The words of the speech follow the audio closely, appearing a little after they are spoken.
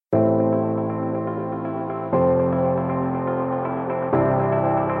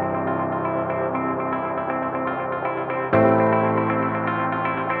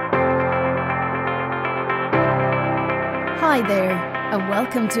Hi there, and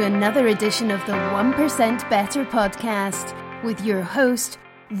welcome to another edition of the 1% Better podcast with your host,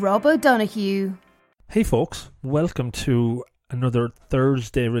 Rob O'Donoghue. Hey folks, welcome to another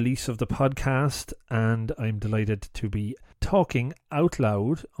Thursday release of the podcast, and I'm delighted to be talking out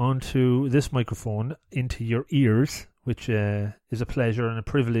loud onto this microphone into your ears, which is a pleasure and a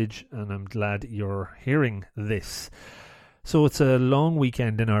privilege, and I'm glad you're hearing this. So it's a long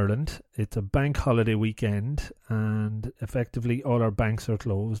weekend in Ireland. It's a bank holiday weekend, and effectively all our banks are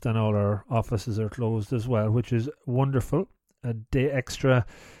closed and all our offices are closed as well, which is wonderful. A day extra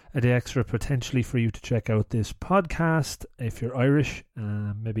potentially for you to check out this podcast if you're Irish.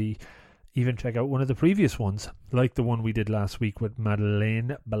 Maybe even check out one of the previous ones, like the one we did last week with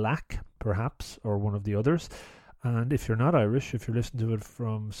Madeleine Black, perhaps, or one of the others. And if you're not Irish, if you're listening to it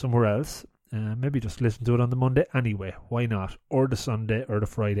from somewhere else, maybe just listen to it on the Monday anyway. Why not? Or the Sunday or the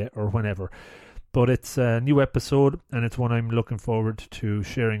Friday or whenever. But it's a new episode, and it's one I'm looking forward to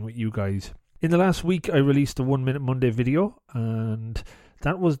sharing with you guys. In the last week, I released a 1 Minute Monday video, and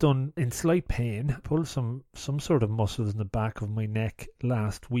that was done in slight pain. I pulled some sort of muscles in the back of my neck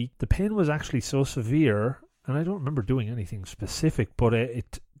last week. The pain was actually so severe, and I don't remember doing anything specific, but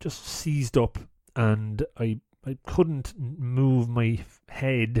it just seized up, and I couldn't move my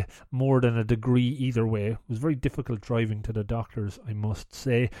head more than a degree either way. It was very difficult driving to the doctors, I must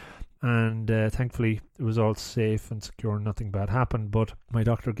say. And thankfully, it was all safe and secure. Nothing bad happened. But my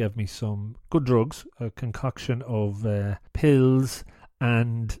doctor gave me some good drugs, a concoction of pills,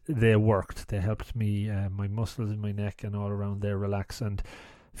 and they worked. They helped me, my muscles in my neck and all around there relax and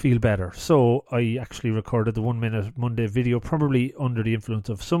feel better. So I actually recorded the 1 Minute Monday video, probably under the influence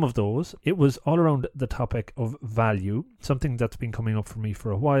of some of those. It was all around the topic of value, something that's been coming up for me for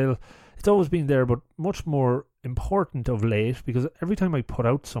a while. It's always been there, but much more important of late, because every time I put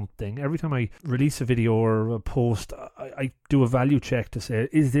out something, every time I release a video or a post, I do a value check to say,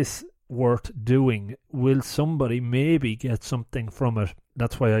 is this worth doing? Will somebody maybe get something from it?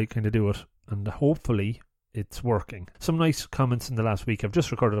 That's why I kind of do it, and hopefully it's working. Some nice comments in the last week. I've just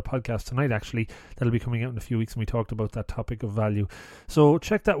recorded a podcast tonight, actually, that'll be coming out in a few weeks, and we talked about that topic of value. So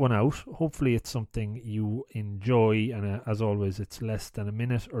check that one out. Hopefully it's something you enjoy, and as always, it's less than a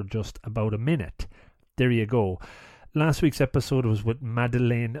minute or just about a minute. There you go. Last week's episode was with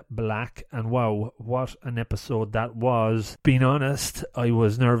Madeleine Black, and wow, what an episode that was. Being honest, I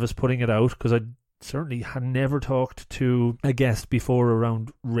was nervous putting it out because I certainly had never talked to a guest before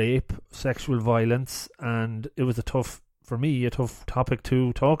around rape, sexual violence, and it was a tough topic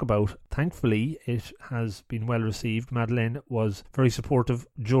to talk about. Thankfully, it has been well received. Madeleine was very supportive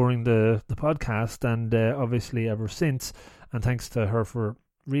during the podcast, and obviously ever since, and thanks to her for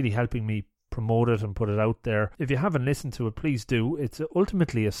really helping me promote it and put it out there. If you haven't listened to it, please do. It's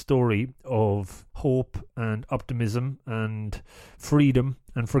ultimately a story of hope and optimism and freedom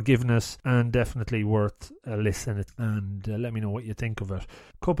and forgiveness, and definitely worth a listen, and let me know what you think of it.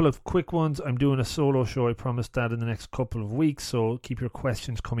 Couple of quick ones. I'm doing a solo show. I promised that in the next couple of weeks, so keep your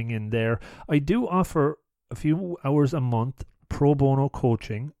questions coming in there. I do offer a few hours a month pro bono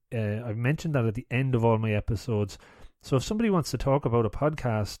coaching. I've mentioned that at the end of all my episodes. So if somebody wants to talk about a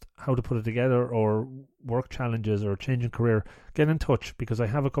podcast, how to put it together, or work challenges or changing career, get in touch, because I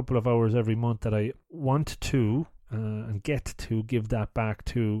have a couple of hours every month that I want to and get to give that back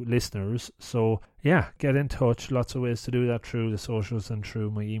to listeners. So yeah, get in touch. Lots of ways to do that through the socials and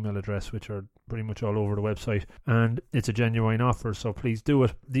through my email address, which are pretty much all over the website. And it's a genuine offer, so please do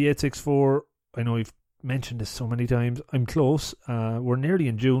it. The 864, I know you've mentioned this so many times, I'm close. We're nearly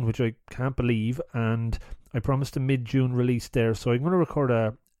in June, which I can't believe, and I promised a mid-June release there, so I'm going to record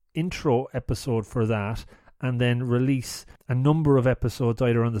a intro episode for that, and then release a number of episodes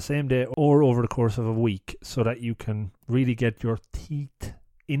either on the same day or over the course of a week, so that you can really get your teeth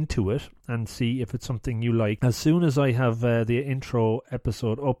into it and see if it's something you like. As soon as I have the intro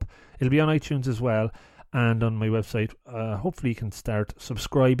episode up, it'll be on iTunes as well, and on my website. Hopefully you can start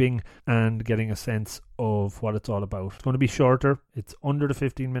subscribing and getting a sense of what it's all about. It's going to be shorter. It's under the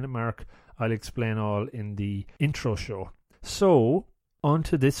 15-minute mark. I'll explain all in the intro show. So, on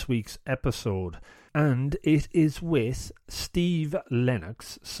to this week's episode. And it is with Steve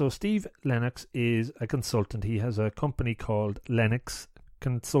Lenox. So Steve Lenox is a consultant. He has a company called Lenox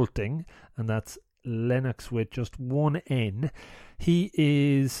Consulting, and that's Lenox with just one N. He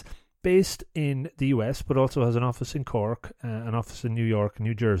is based in the US, but also has an office in Cork, an office in New York,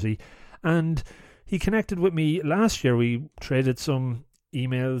 New Jersey. And he connected with me last year. We traded some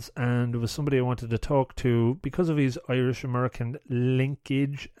emails, and it was somebody I wanted to talk to because of his Irish-American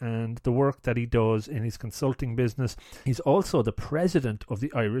linkage and the work that he does in his consulting business. He's also the president of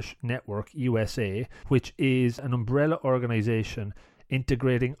the Irish Network USA, which is an umbrella organisation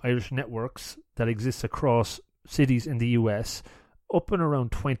integrating Irish networks that exists across cities in the US, up and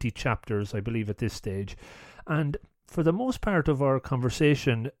around 20 chapters, I believe, at this stage. And for the most part of our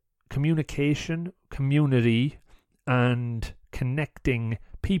conversation, communication, community, and connecting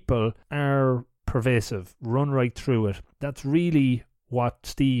people are pervasive, run right through it. That's really what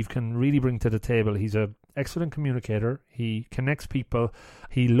Steve can really bring to the table. He's an excellent communicator. He connects people.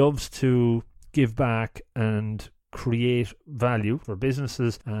 He loves to give back and create value for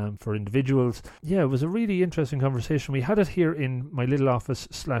businesses, for individuals. Yeah, it was a really interesting conversation. We had it here in my little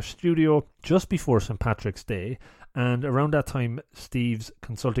office/studio just before St. Patrick's Day. And around that time, Steve's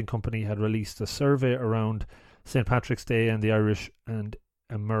consulting company had released a survey around St. Patrick's Day and the Irish and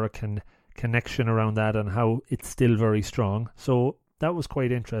American connection around that and how it's still very strong. So that was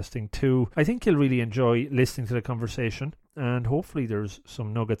quite interesting too. I think you'll really enjoy listening to the conversation, and hopefully there's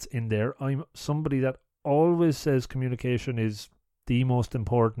some nuggets in there. I'm somebody that always says communication is the most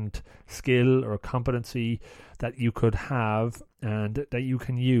important skill or competency that you could have and that you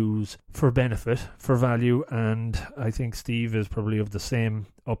can use for benefit, for value, and I think Steve is probably of the same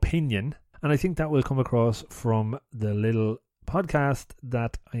opinion, and I think that will come across from the little podcast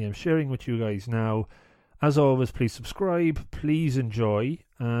that I am sharing with you guys now. As always, please subscribe, please enjoy,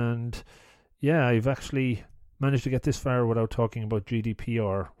 and yeah, I've actually managed to get this far without talking about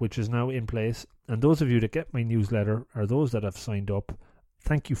GDPR, which is now in place. And those of you that get my newsletter are those that have signed up.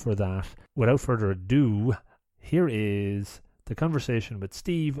 Thank you for that. Without further ado, here is the conversation with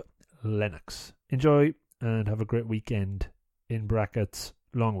Steve Lenox. Enjoy and have a great weekend, in brackets,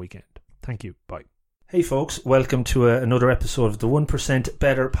 long weekend. Thank you. Bye. Hey folks, welcome to another episode of the 1%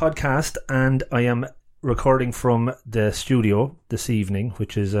 Better podcast, and I am recording from the studio this evening,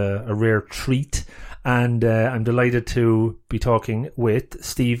 which is a rare treat. And I'm delighted to be talking with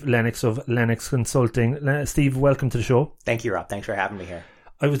Steve Lenox of Lenox Consulting. Steve, welcome to the show. Thank you, Rob. Thanks for having me here.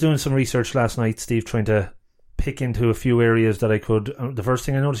 I was doing some research last night, Steve, trying to pick into a few areas that I could. The first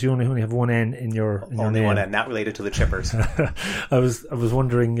thing I noticed, you only have one N in your only name. One N, not related to the chippers. I was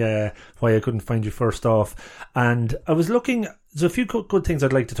wondering why I couldn't find you first off. And I was looking, there's a few good things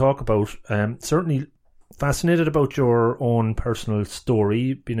I'd like to talk about. Certainly fascinated about your own personal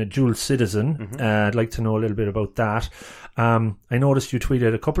story, being a dual citizen. Mm-hmm. I'd like to know a little bit about that. I noticed you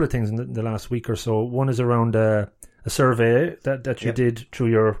tweeted a couple of things in the last week or so. One is around a survey that you did through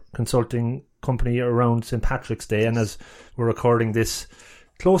your consulting company around St. Patrick's Day. And as we're recording this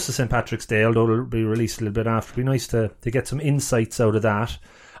close to St. Patrick's Day, although it'll be released a little bit after, it'd be nice to get some insights out of that.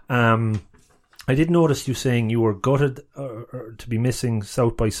 I did notice you saying you were gutted to be missing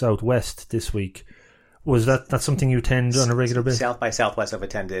South by Southwest this week. Was that something you attend on a regular basis? South by Southwest I've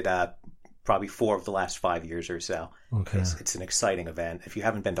attended probably 4 of the last 5 years or so. Okay. It's an exciting event. If you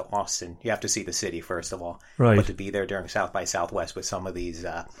haven't been to Austin, you have to see the city first of all. Right. But to be there during South by Southwest with some of these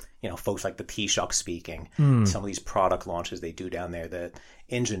folks like the Taoiseach speaking, some of these product launches they do down there, the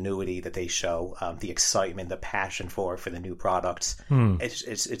ingenuity that they show, the excitement, the passion for the new products, it's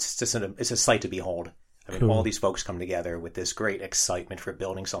just it's a sight to behold. I mean, all these folks come together with this great excitement for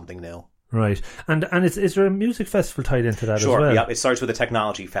building something new. Right. And is there a music festival tied into that as well? Sure, yeah. It starts with a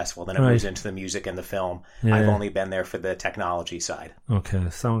technology festival, then it moves into the music and the film. Yeah. I've only been there for the technology side. Okay.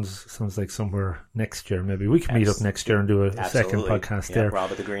 Sounds like somewhere next year maybe. We can meet up next year and do a second podcast there.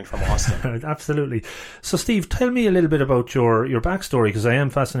 Robert the Green from Austin. Absolutely. So Steve, tell me a little bit about your backstory, because I am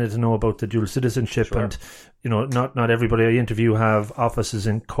fascinated to know about the dual citizenship. Sure. And not everybody I interview have offices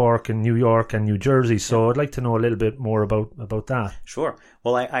in Cork and New York and New Jersey, so I'd like to know a little bit more about that. Sure.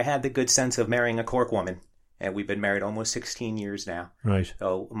 Well, I had the good sense of marrying a Cork woman, and we've been married almost 16 years now. Right.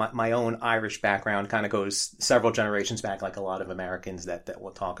 So my own Irish background kind of goes several generations back, like a lot of Americans that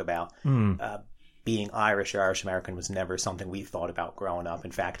we'll talk about. Being Irish or Irish American was never something we thought about growing up. In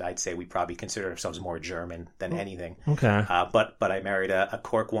fact, I'd say we probably considered ourselves more German than anything. Okay. But I married a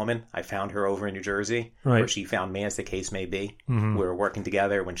Cork woman. I found her over in New Jersey, where she found me, as the case may be. Mm-hmm. We were working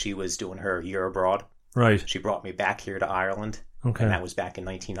together when she was doing her year abroad. Right. She brought me back here to Ireland. Okay. And that was back in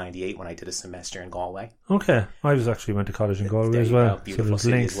 1998 when I did a semester in Galway. Okay. I actually went to college in Galway as well. Beautiful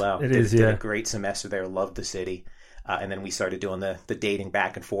city as well. It did a great semester there. Loved the city. And then we started doing the dating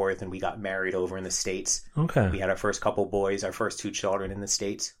back and forth, and we got married over in the States. Okay. We had our first couple boys, our first 2 children in the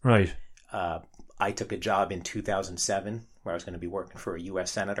States. Right. I took a job in 2007 where I was going to be working for a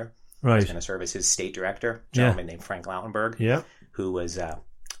U.S. senator. Right. I was going to serve as his state director, a gentleman named Frank Lautenberg, who was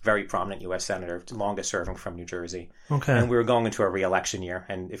very prominent U.S. senator, longest serving from New Jersey. Okay. And we were going into a re-election year.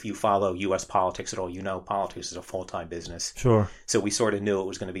 And if you follow U.S. politics at all, you know politics is a full-time business. Sure. So we sort of knew it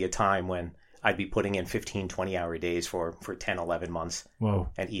was going to be a time when I'd be putting in 15, 20-hour days for 10, 11 months. Wow.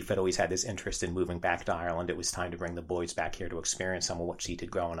 And Eve had always had this interest in moving back to Ireland. It was time to bring the boys back here to experience some of what she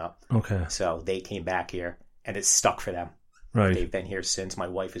did growing up. Okay. So they came back here, and it stuck for them. Right. They've been here since. My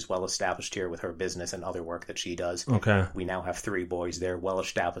wife is well established here with her business and other work that she does. Okay. We now have 3 boys. They're well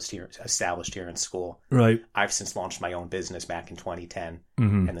established here in school. Right. I've since launched my own business back in 2010.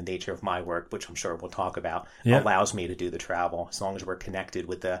 Mm-hmm. And the nature of my work, which I'm sure we'll talk about, Yeah. allows me to do the travel. As long as we're connected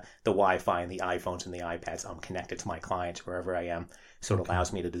with the Wi-Fi and the iPhones and the iPads, I'm connected to my clients wherever I am. So it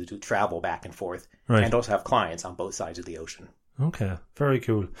allows me to do travel back and forth. Right. And also have clients on both sides of the ocean. Okay. Very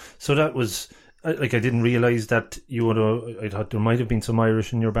cool. So that was... I didn't realise that you would have... I thought there might have been some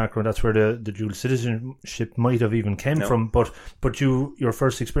Irish in your background. That's where the dual citizenship might have even came from. But your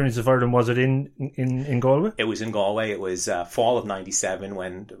first experience of Ireland, was it in Galway? It was in Galway. It was fall of 97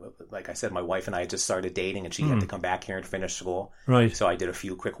 when, like I said, my wife and I had just started dating and she had to come back here and finish school. Right. So I did a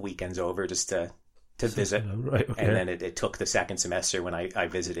few quick weekends over just to visit. Right, okay. And then it took the second semester when I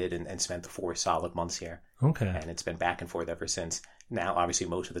visited and spent the 4 solid months here. Okay. And it's been back and forth ever since. Now, obviously,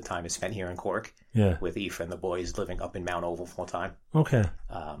 most of the time is spent here in Cork. Yeah. With Aoife and the boys living up in Mount Oval full time. Okay.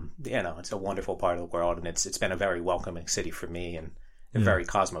 It's a wonderful part of the world, and it's been a very welcoming city for me, and a very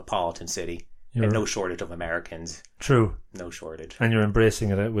cosmopolitan city. And no shortage of Americans. True. No shortage. And you're embracing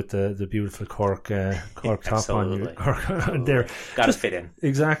it with the beautiful Cork top on you. Cork there. Got to fit in.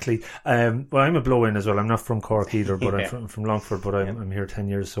 Exactly. Well, I'm a blow-in as well. I'm not from Cork either, but I'm from Longford, but I'm here 10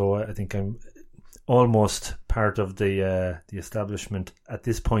 years, so I think I'm almost part of the establishment at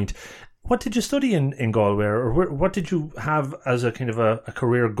this point. What did you study in Galway, or what did you have as a kind of a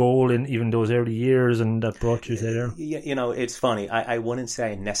career goal in even those early years, and that brought you there? It's funny. I wouldn't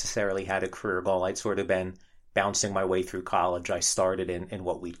say I necessarily had a career goal. I'd sort of been bouncing my way through college. I started in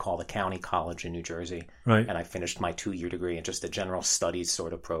what we'd call the county college in New Jersey. Right. And I finished my 2-year degree in just a general studies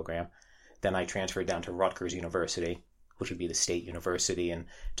sort of program. Then I transferred down to Rutgers University, which would be the state university, and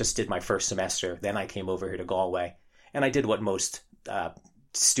just did my first semester. Then I came over here to Galway, and I did what most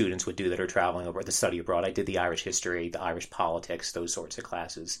students would do that are traveling over to study abroad. I did the Irish history, the Irish politics, those sorts of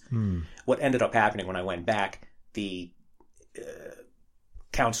classes. What ended up happening when I went back, the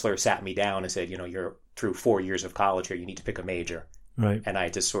counselor sat me down and said, you're through 4 years of college here, you need to pick a major. Right. And I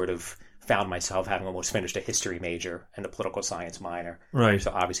just sort of found myself having almost finished a history major and a political science minor. Right.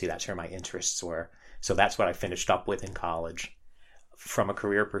 So obviously that's where my interests were. So that's what I finished up with in college. From a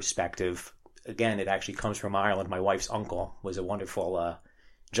career perspective, again, it actually comes from Ireland. My wife's uncle was a wonderful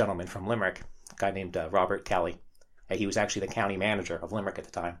gentleman from Limerick, a guy named Robert Kelly. And he was actually the county manager of Limerick at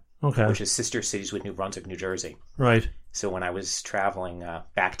the time, which is sister cities with New Brunswick, New Jersey. Right. So when I was traveling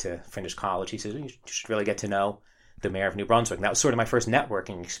back to finish college, he said, you should really get to know the mayor of New Brunswick. And that was sort of my first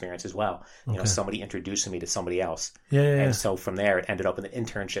networking experience as well. Somebody introducing me to somebody else. Yeah. And so from there, it ended up in an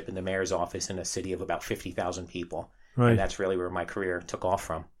internship in the mayor's office in a city of about 50,000 people. Right. And that's really where my career took off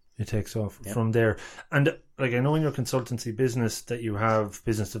from. It takes off from there. And I know in your consultancy business that you have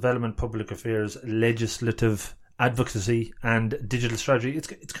business development, public affairs, legislative advocacy, and digital strategy.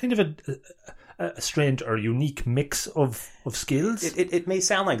 It's kind of a strange or unique mix of skills. It may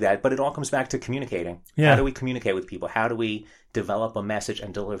sound like that, but it all comes back to communicating. Yeah. How do we communicate with people? How do we develop a message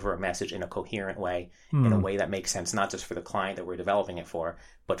and deliver a message in a coherent way, in a way that makes sense, not just for the client that we're developing it for,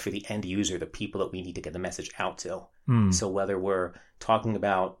 but for the end user, the people that we need to get the message out to. So whether we're talking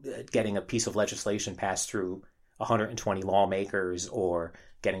about getting a piece of legislation passed through 120 lawmakers, or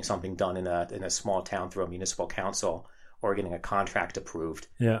getting something done in a small town through a municipal council, or getting a contract approved.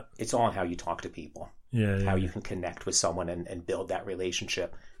 Yeah. It's all on how you talk to people. How you can connect with someone and build that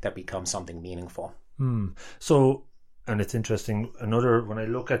relationship that becomes something meaningful. So, and it's interesting, when I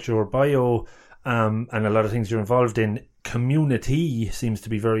look at your bio, and a lot of things you're involved in, community seems to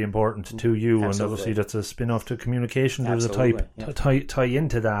be very important to you. Absolutely. And obviously that's a spin-off to communication. There's a tie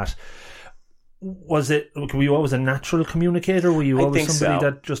into that. Were you always a natural communicator? Were you always somebody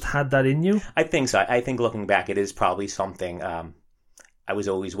that just had that in you? I think so. I think looking back, it is probably something. I was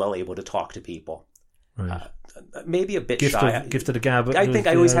always well able to talk to people. Right. Maybe a bit shy. Gift of the gab. I think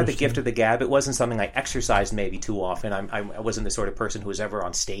I always had the gift of the gab. It wasn't something I exercised maybe too often. I wasn't the sort of person who was ever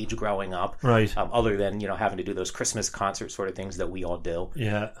on stage growing up. Right. Other than having to do those Christmas concert sort of things that we all do.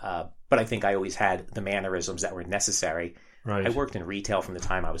 Yeah. But I think I always had the mannerisms that were necessary. Right. I worked in retail from the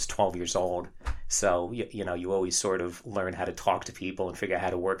time I was 12 years old. So, you always sort of learn how to talk to people and figure out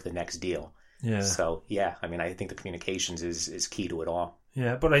how to work the next deal. Yeah. So, yeah, I mean, I think the communications is key to it all.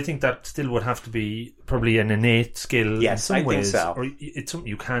 Yeah, but I think that still would have to be probably an innate skill in some ways. Think so. Or it's something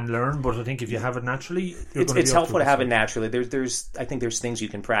you can learn, but I think if you have it naturally, it's helpful to have it naturally. I think there's things you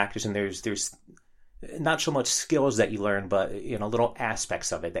can practice, and there's not so much skills that you learn, but little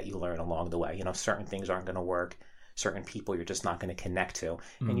aspects of it that you learn along the way. Certain things aren't going to work. Certain people you're just not going to connect to,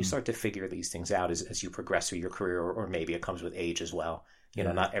 and you start to figure these things out as you progress through your career, or maybe it comes with age as well.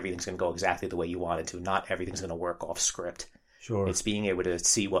 Not everything's going to go exactly the way you want it to. Not everything's going to work off script. Sure. It's being able to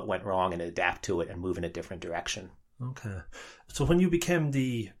see what went wrong and adapt to it and move in a different direction. Okay. So when you became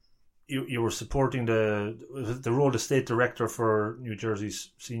you were supporting the role of state director for New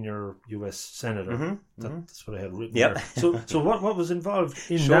Jersey's senior U.S. senator. Mm-hmm. That's what I had written there. So what was involved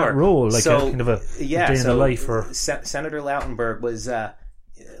in that role? Like a kind of a day in the life? Or Senator Lautenberg was,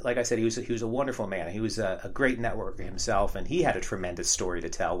 like I said, he was a wonderful man. He was a great networker himself, and he had a tremendous story to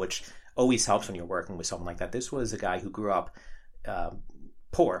tell, which always helps when you're working with someone like that. This was a guy who grew up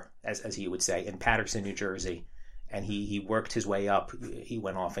poor, as he would say, in Paterson, New Jersey. And he worked his way up. He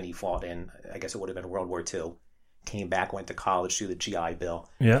went off and he fought in, I guess it would have been World War II. Came back, went to college through the GI Bill.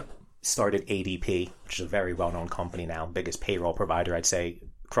 Yeah. Started ADP, which is a very well-known company now. Biggest payroll provider, I'd say,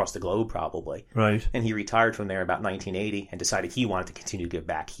 across the globe probably. Right. And he retired from there about 1980 and decided he wanted to continue to give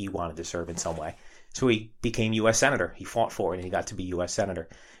back. He wanted to serve in some way. So he became U.S. Senator. He fought for it and he got to be U.S. Senator.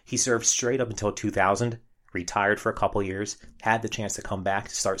 He served straight up until 2000, retired for a couple years, had the chance to come back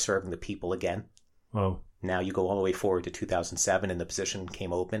to start serving the people again. Wow. Now you go all the way forward to 2007 and the position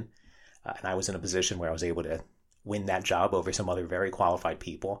came open. And I was in a position where I was able to win that job over some other very qualified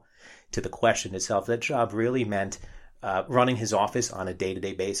people. To the question itself, that job really meant running his office on a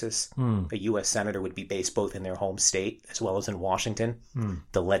day-to-day basis. A U.S. Senator would be based both in their home state as well as in Washington.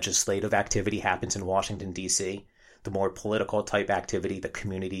 The legislative activity happens in Washington, D.C. The more political type activity, the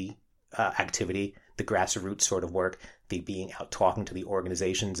community activity, the grassroots sort of work, the being out talking to the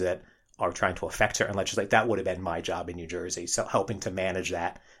organizations that are trying to affect certain legislators, that would have been my job in New Jersey. So helping to manage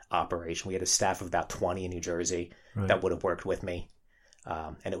that operation. We had a staff of about 20 in New Jersey that would have worked with me.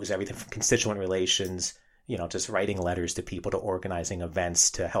 And it was everything from constituent relations, just writing letters to people, to organizing events,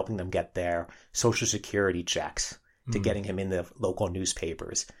 to helping them get their Social Security checks, to getting him in the local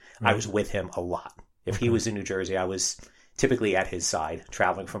newspapers. I was with him a lot. If he was in New Jersey, I was typically at his side,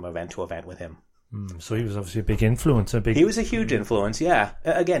 traveling from event to event with him. So he was obviously a big influence. He was a huge influence, yeah.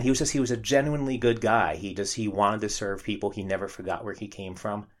 Again, he was a genuinely good guy. He wanted to serve people. He never forgot where he came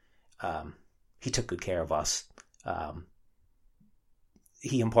from. He took good care of us.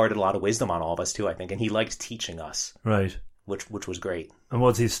 He imparted a lot of wisdom on all of us too, I think, and he liked teaching us. Right. Which was great. And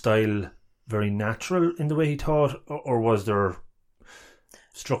was his style very natural in the way he taught, or was there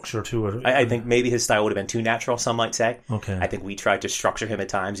structure to it? I think maybe his style would have been too natural, some might say. Okay. I think we tried to structure him at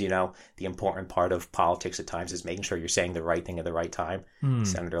times. The important part of politics at times is making sure you're saying the right thing at the right time.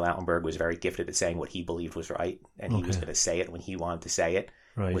 Senator Lautenberg was very gifted at saying what he believed was right, and he was going to say it when he wanted to say it,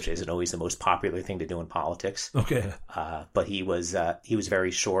 which isn't always the most popular thing to do in politics. Okay. But he was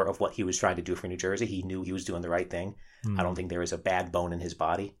very sure of what he was trying to do for New Jersey. He knew he was doing the right thing. I don't think there was a bad bone in his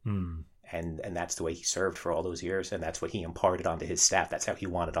body. And that's the way he served for all those years, and that's what he imparted onto his staff. That's how he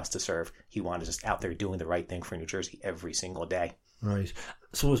wanted us to serve. He wanted us out there doing the right thing for New Jersey every single day. Right.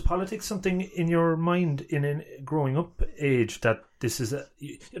 So was politics something in your mind in growing up age that this is,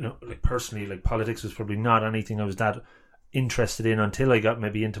 like personally, like politics was probably not anything I was that interested in until I got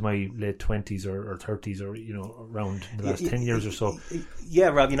maybe into my late 20s or 30s or, around the last 10 years or so. Yeah,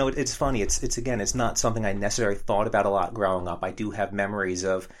 Rob, it's funny. It's not something I necessarily thought about a lot growing up. I do have memories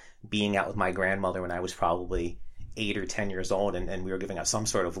of being out with my grandmother when I was probably 8 or 10 years old, and we were giving out some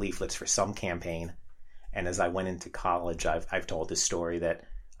sort of leaflets for some campaign. And as I went into college, I've told this story that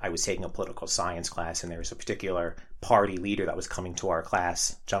I was taking a political science class, and there was a particular party leader that was coming to our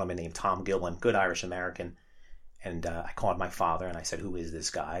class, a gentleman named Tom Gillen, good Irish American. And I called my father and I said, "Who is this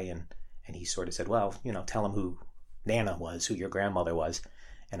guy?" And he sort of said, "Well, tell him who Nana was, who your grandmother was."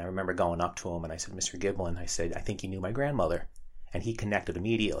 And I remember going up to him and I said, "Mr. Giblin," I said, "I think you knew my grandmother." And he connected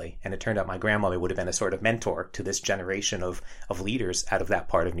immediately. And it turned out my grandmother would have been a sort of mentor to this generation of leaders out of that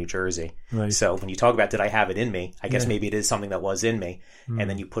part of New Jersey. Right. So when you talk about, did I have it in me? I guess maybe it is something that was in me. And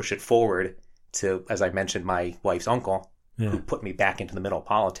then you push it forward to, as I mentioned, my wife's uncle, who put me back into the middle of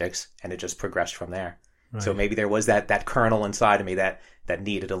politics, and it just progressed from there. Right. So maybe there was that kernel inside of me that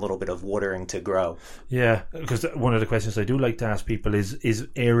needed a little bit of watering to grow. Yeah, because one of the questions I do like to ask people is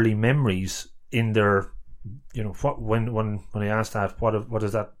early memories in their, what when I asked that, what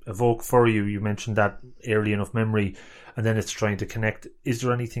does that evoke for you? You mentioned that early enough memory, and then it's trying to connect. Is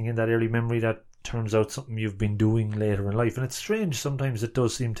there anything in that early memory that turns out something you've been doing later in life. And it's strange, sometimes it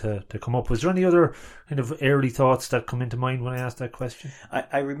does seem to come up. Was there any other kind of early thoughts that come into mind when I asked that question?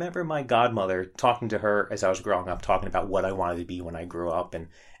 I remember my godmother talking to her as I was growing up, talking about what I wanted to be when I grew up. And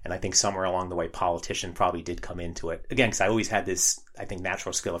I think somewhere along the way, politician probably did come into it. Again, because I always had this, I think,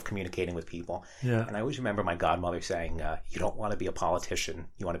 natural skill of communicating with people. Yeah. And I always remember my godmother saying, you don't want to be a politician,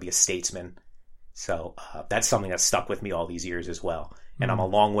 you want to be a statesman. So that's something that stuck with me all these years as well. And I'm a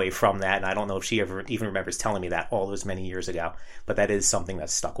long way from that. And I don't know if she ever even remembers telling me that all those many years ago. But that is something that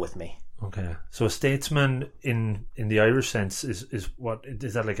stuck with me. Okay. So a statesman in the Irish sense is what?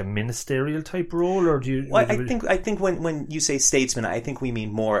 Is that like a ministerial type role? Or do you... Well, I think when you say statesman, I think we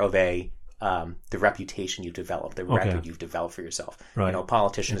mean more of a... the reputation you've developed, the record you've developed for yourself. Right. You know, a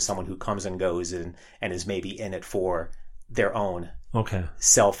politician is someone who comes and goes and is maybe in it for their own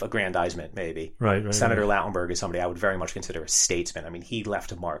self-aggrandizement, maybe. Right. Senator Lautenberg is somebody I would very much consider a statesman. I mean, he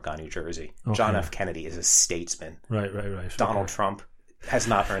left a mark on New Jersey. Okay. John F. Kennedy is a statesman. Right. Donald Trump has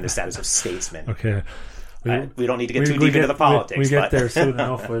not earned the status of statesman. Okay. We don't need to get too deep into the politics. We get there soon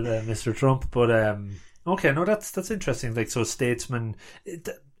enough with Mr. Trump. But, okay, no, that's interesting. Like, so statesman,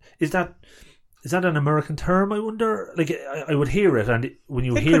 is that an American term, I wonder? Like, I would hear it, and when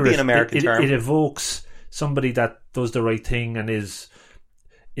you hear it, could be an American term. It evokes somebody that does the right thing and is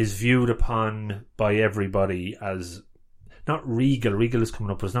viewed upon by everybody as not regal. Regal is coming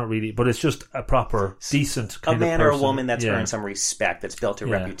up, but it's not really. But it's just a proper, decent kind of person. A man or a woman that's earned some respect, that's built a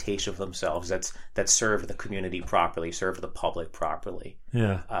reputation for themselves, that serve the community properly, serve the public properly.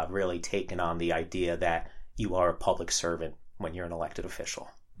 Yeah, really taking on the idea that you are a public servant when you're an elected official.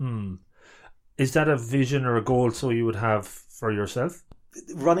 Is that a vision or a goal so you would have for yourself?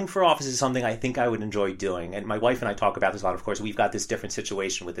 Running for office is something I think I would enjoy doing. And my wife and I talk about this a lot. Of course, we've got this different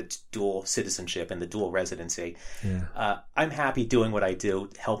situation with the dual citizenship and the dual residency. Yeah. I'm happy doing what I do,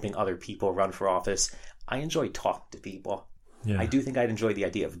 helping other people run for office. I enjoy talking to people. Yeah. I do think I'd enjoy the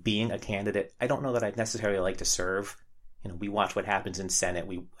idea of being a candidate. I don't know that I'd necessarily like to serve. You know, we watch what happens in Senate.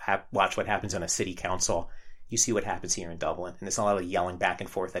 We watch what happens on a city council. You see what happens here in Dublin, and it's a lot of yelling back and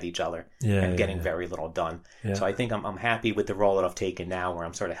forth at each other and getting very little done. Yeah. So I think I'm happy with the role that I've taken now, where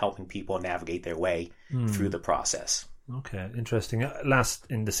I'm sort of helping people navigate their way through the process. Okay, interesting. Last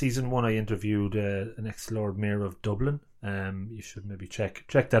in the season 1, I interviewed an ex-Lord Mayor of Dublin. You should maybe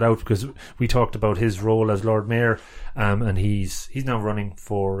check that out, because we talked about his role as Lord Mayor, and he's now running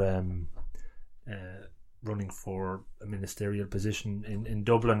for a ministerial position in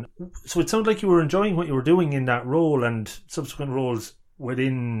Dublin. So it sounded like you were enjoying what you were doing in that role and subsequent roles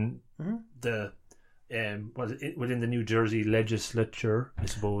within the within the New Jersey legislature, I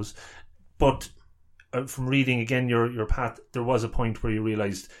suppose. But from reading again your path, there was a point where you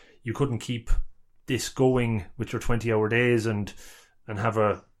realised you couldn't keep this going with your 20-hour days and have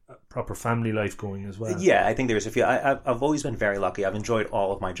a proper family life going as well. Yeah, I think there's a few. I've always been very lucky. I've enjoyed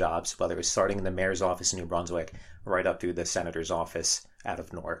all of my jobs, whether it was starting in the mayor's office in New Brunswick, right up through the senator's office out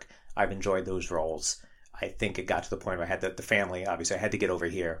of Newark. I've enjoyed those roles. I think it got to the point where I had the family, obviously, I had to get over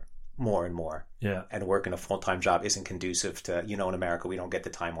here more and more. Yeah. And working a full-time job isn't conducive to, in America, we don't get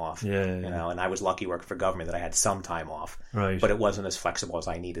the time off. Yeah. And I was lucky working for government that I had some time off. Right. But it wasn't as flexible as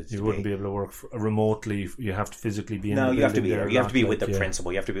I needed to be. You wouldn't be able to work remotely. You have to physically be in the building. No, you have to be there. You have to be with the yeah.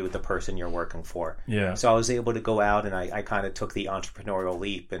 principal. You have to be with the person you're working for. Yeah. So I was able to go out, and I kind of took the entrepreneurial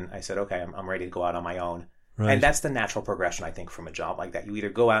leap, and I said, okay, I'm ready to go out on my own. Right. And that's the natural progression, I think, from a job like that. You either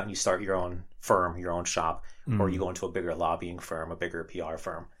go out and you start your own firm, your own shop, or you go into a bigger lobbying firm, a bigger PR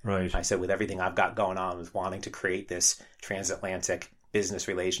firm. Right. I said, with everything I've got going on, with wanting to create this transatlantic business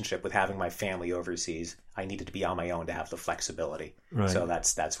relationship, with having my family overseas, I needed to be on my own to have the flexibility. Right. So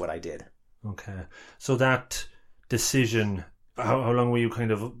that's what I did. Okay. So that decision, how long were you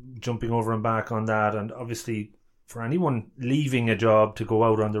kind of jumping over and back on that? And obviously, for anyone leaving a job to go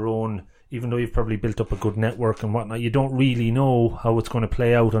out on their own, even though you've probably built up a good network and whatnot, you don't really know how it's going to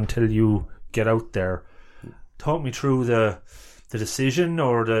play out until you get out there. Talk me through the decision,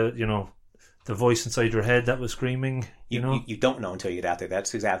 or the voice inside your head that was screaming. You don't know until you get out there.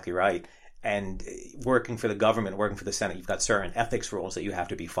 That's exactly right. And working for the government, working for the Senate, you've got certain ethics rules that you have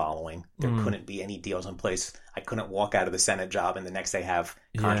to be following. There couldn't be any deals in place. I couldn't walk out of the Senate job and the next day have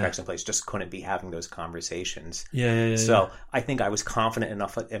contracts in place. Just couldn't be having those conversations. So I think I was confident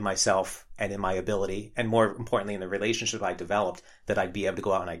enough in myself and in my ability, and more importantly, in the relationship I developed, that I'd be able to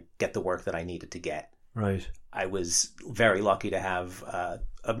go out and I'd get the work that I needed to get. Right. I was very lucky to have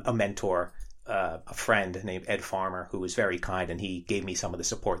a mentor, a friend named Ed Farmer who was very kind, and he gave me some of the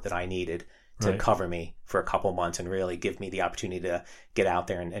support that I needed to cover me for a couple months and really give me the opportunity to get out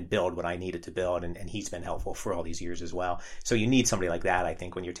there and build what I needed to build. And he's been helpful for all these years as well. So you need somebody like that, I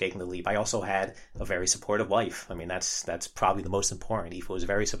think, when you're taking the leap. I also had a very supportive wife. I mean, that's probably the most important. Aoife was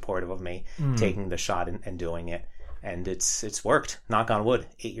very supportive of me taking the shot and doing it. And it's worked. Knock on wood.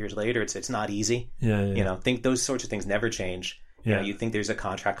 8 years later, it's not easy. You know, think those sorts of things never change. You know, you think there's a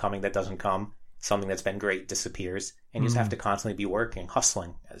contract coming that doesn't come. Something that's been great disappears, and you just have to constantly be working,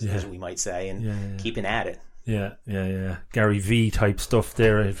 hustling, as we might say, and keeping at it. Gary V type stuff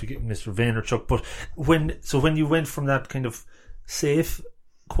there, if you get Mr. Vaynerchuk. But when you went from that kind of safe,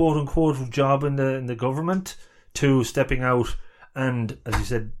 quote unquote, job in the government to stepping out and, as you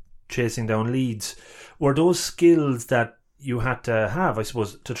said, chasing down leads, were those skills that you had to have, I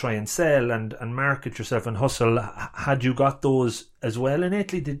suppose, to try and sell and market yourself and hustle? Had you got those as well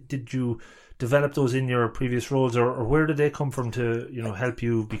innately? Did you develop those in your previous roles, or where did they come from to, you know, help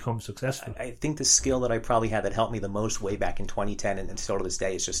you become successful? I think the skill that I probably had that helped me the most way back in 2010 and still to this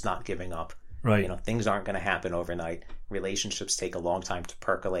day is just not giving up. Right. You know, things aren't going to happen overnight. Relationships take a long time to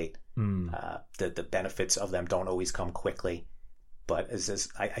percolate. The benefits of them don't always come quickly. But as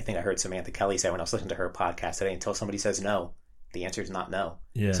I think I heard Samantha Kelly say when I was listening to her podcast today, until somebody says no, the answer is not no.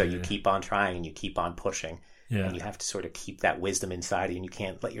 So you keep on trying and you keep on pushing. And you have to sort of keep that wisdom inside you, and you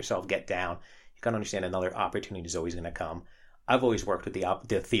can't let yourself get down. You got to understand another opportunity is always going to come. I've always worked with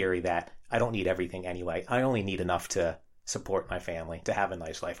the theory that I don't need everything anyway. I only need enough to support my family, to have a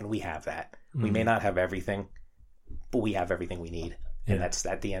nice life, and we have that. We may not have everything, but we have everything we need. And that's,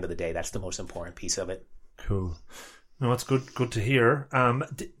 at the end of the day, that's the most important piece of it. Cool. No, it's good to hear.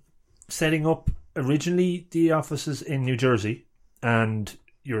 Setting up originally the offices in New Jersey, and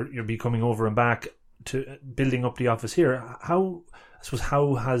you're be coming over and back to building up the office here. How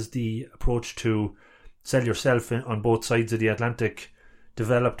has the approach to sell yourself on both sides of the Atlantic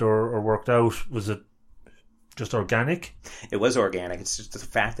developed or worked out? Was it just organic? It was organic. It's just the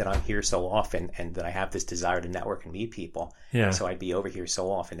fact that I'm here so often and that I have this desire to network and meet people. So I'd be over here so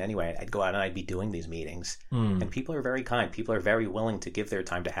often anyway. I'd go out and I'd be doing these meetings. And people are very kind. People are very willing to give their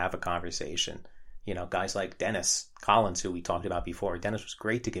time to have a conversation. You know, guys like Dennis Collins, who we talked about before. Dennis was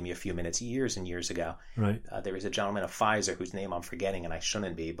great to give me a few minutes years and years ago. Right. There was a gentleman of Pfizer whose name I'm forgetting, and I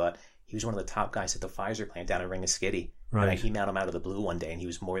shouldn't be, but he was one of the top guys at the Pfizer plant down in Ringaskiddy. Right. And I emailed him out of the blue one day, and he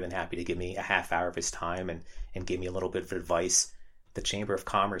was more than happy to give me a half hour of his time and give me a little bit of advice. The Chamber of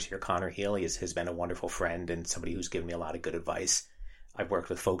Commerce here, Connor Healy, has been a wonderful friend and somebody who's given me a lot of good advice. I've worked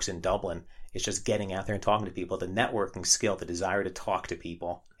with folks in Dublin. It's just getting out there and talking to people. The networking skill, the desire to talk to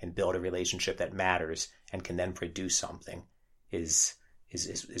people and build a relationship that matters and can then produce something is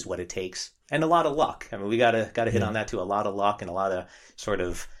what it takes. And a lot of luck. I mean, we gotta hit on that too. A lot of luck and a lot of sort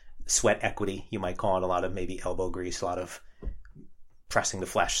of sweat equity, you might call it. A lot of maybe elbow grease, a lot of pressing the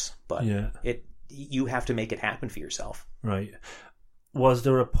flesh. But you have to make it happen for yourself. Right. Was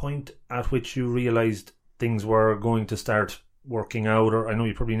there a point at which you realized things were going to start working out? Or I know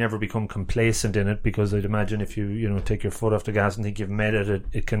you probably never become complacent in it, because I'd imagine if you take your foot off the gas and think you've made it,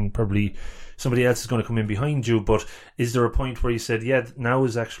 it can probably, somebody else is going to come in behind you. But is there a point where you said, now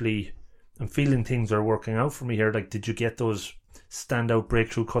is actually, I'm feeling things are working out for me here? Like, did you get those standout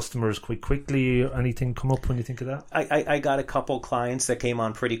breakthrough customers quite quickly? Anything come up when you think of that? I got a couple clients that came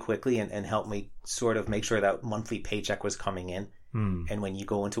on pretty quickly and helped me sort of make sure that monthly paycheck was coming in. And when you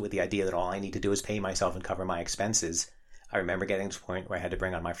go into it with the idea that all I need to do is pay myself and cover my expenses, I remember getting to a point where I had to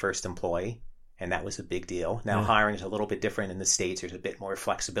bring on my first employee, and that was a big deal. Now, hiring is a little bit different in the States. There's a bit more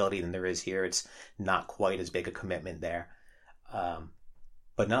flexibility than there is here. It's not quite as big a commitment there.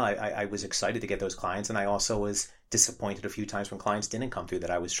 But no, I was excited to get those clients, and I also was disappointed a few times when clients didn't come through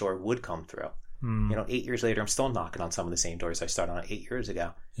that I was sure would come through. 8 years later, I'm still knocking on some of the same doors I started on 8 years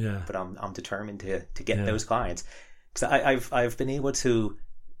ago. But I'm determined to get those clients. Because I've been able to...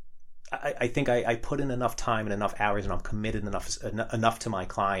 I think I put in enough time and enough hours, and I'm committed enough to my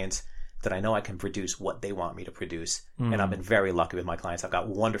clients that I know I can produce what they want me to produce. And I've been very lucky with my clients. I've got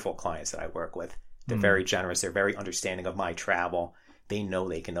wonderful clients that I work with. They're very generous. They're very understanding of my travel. They know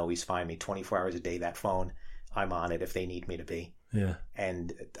they can always find me 24 hours a day. That phone, I'm on it if they need me to be.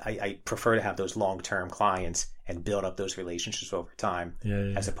 And I prefer to have those long-term clients and build up those relationships over time,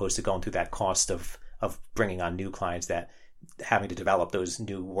 as opposed to going through that cost of bringing on new clients, that having to develop those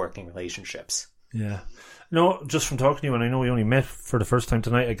new working relationships. No, just from talking to you, and I know we only met for the first time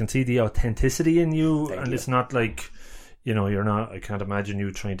tonight, I can see the authenticity in you. Thank you. It's not like, you're not, I can't imagine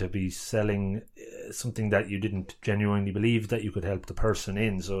you trying to be selling something that you didn't genuinely believe that you could help the person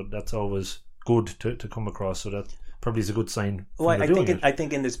in. So that's always good to come across. So that probably is a good sign. Well, I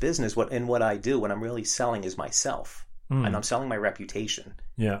think in this business, what I do, what I'm really selling is myself, and I'm selling my reputation.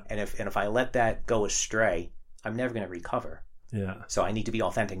 Yeah. And if I let that go astray, I'm never going to recover. Yeah. So I need to be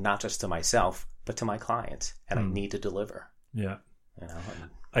authentic, not just to myself, but to my clients, and I need to deliver. Yeah. You know,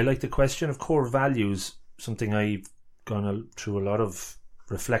 I like the question of core values, something I've gone through a lot of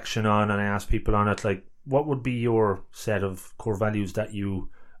reflection on, and I ask people on it, like, what would be your set of core values that you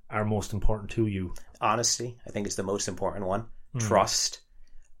are most important to you? Honesty, I think, is the most important one. Trust.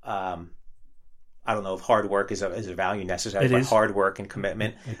 I don't know if hard work is a value necessary, but hard work and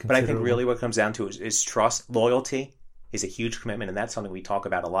commitment. But I think really what it comes down to is trust. Loyalty is a huge commitment, and that's something we talk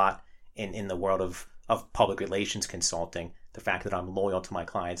about a lot in the world of public relations consulting. The fact that I'm loyal to my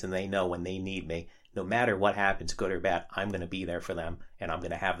clients and they know when they need me, no matter what happens, good or bad, I'm going to be there for them, and I'm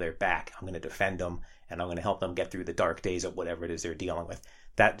going to have their back. I'm going to defend them, and I'm going to help them get through the dark days of whatever it is they're dealing with.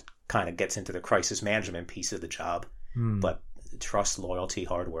 That kind of gets into the crisis management piece of the job. But trust, loyalty,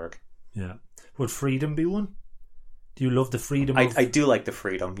 hard work. Yeah. Would freedom be one? Do you love the freedom? I do like the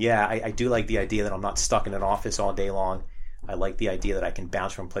freedom. Yeah, I do like the idea that I'm not stuck in an office all day long. I like the idea that I can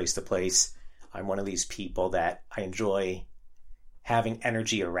bounce from place to place. I'm one of these people that I enjoy having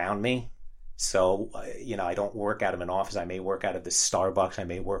energy around me. So, I don't work out of an office. I may work out of the Starbucks. I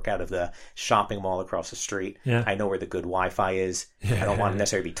may work out of the shopping mall across the street. Yeah. I know where the good Wi-Fi is. Yeah. I don't want to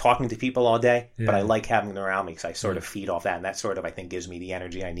necessarily be talking to people all day, but I like having them around me because I sort of feed off that. And that sort of, I think, gives me the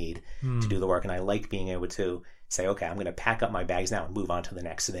energy I need to do the work. And I like being able to say, okay, I'm going to pack up my bags now and move on to the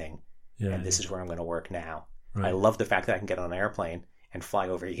next thing. Yeah, and this is where I'm going to work now. Right. I love the fact that I can get on an airplane and fly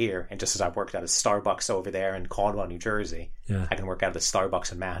over here. And just as I've worked out of Starbucks over there in Caldwell, New Jersey, I can work out of the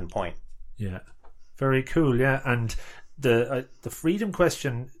Starbucks in Manhattan Point. Yeah, very cool. Yeah, and the freedom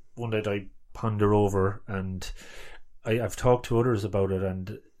question, one that I ponder over, and I've talked to others about it,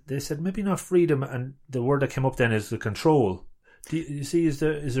 and they said maybe not freedom, and the word that came up then is the control. Do you see? Is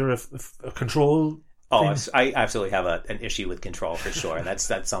there a control? Oh, I absolutely have an issue with control for sure. That's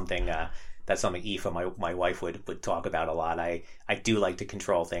something. That's something Aoife, my wife, would talk about a lot. I do like to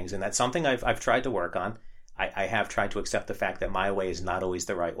control things, and that's something I've tried to work on. I have tried to accept the fact that my way is not always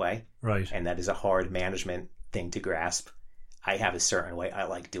the right way. Right. And that is a hard management thing to grasp. I have a certain way I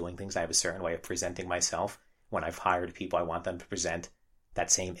like doing things. I have a certain way of presenting myself. When I've hired people, I want them to present that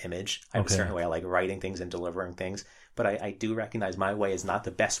same image. I have a certain way I like writing things and delivering things. But I do recognize my way is not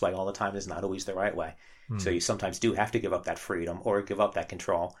the best way all the time. It's not always the right way. So you sometimes do have to give up that freedom or give up that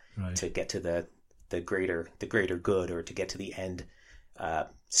control to get to the greater good, or to get to the end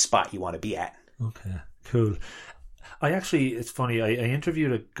spot you want to be at. Okay, cool. It's funny, I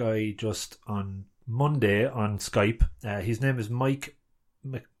interviewed a guy just on Monday on Skype. His name is Mike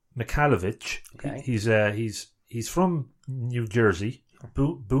Mikalovich. Okay. He's from New Jersey.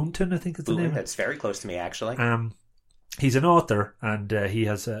 Boonton, I think it's the name. That's very close to me, actually. He's an author, and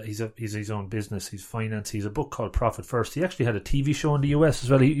he's his own business. He's finance. He's a book called Profit First. He actually had a TV show in the US as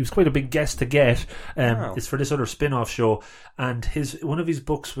well. He was quite a big guest to get. It's for this other spin-off show, and one of his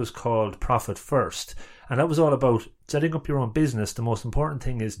books was called Profit First, and that was all about setting up your own business. The most important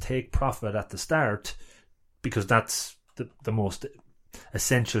thing is take profit at the start, because that's the most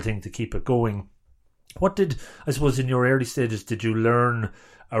essential thing to keep it going. What I suppose in your early stages, did you learn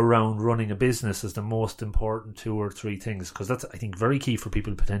around running a business as the most important 2 or 3 things? Because that's, I think, very key for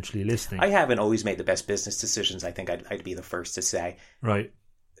people potentially listening. I haven't always made the best business decisions. I think I'd be the first to say. Right.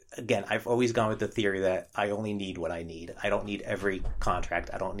 Again, I've always gone with the theory that I only need what I need. I don't need every contract.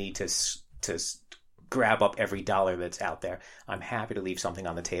 I don't need to grab up every dollar that's out there. I'm happy to leave something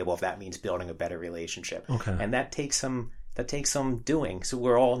on the table if that means building a better relationship. Okay. And that takes some doing. So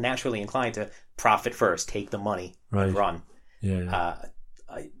we're all naturally inclined to profit first, take the money, and run. Yeah.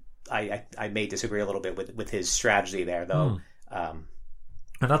 I may disagree a little bit with his strategy there, though.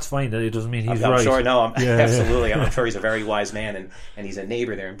 And that's fine. That doesn't mean he's I'm right. Sure, no, absolutely. Yeah. I'm sure he's a very wise man, and he's a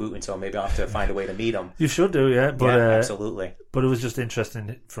neighbor there in Boonton, so maybe I'll have to find a way to meet him. You should do, yeah. But, absolutely. But it was just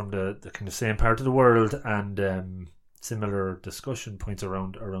interesting from the kind of same part of the world, and similar discussion points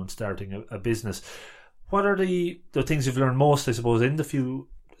around starting a business. What are the things you've learned most, I suppose, in the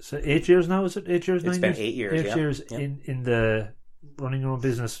 8 years now? Is it 8 years? It's been 8 years. 8 years in the running your own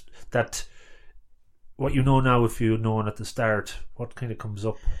business. That what you know now, if you known at the start, what kind of comes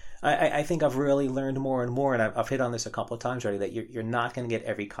up? I think I've really learned more and more, and I've hit on this a couple of times already, that you're not going to get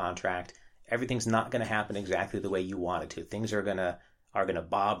every contract. Everything's not going to happen exactly the way you want it to. Things are gonna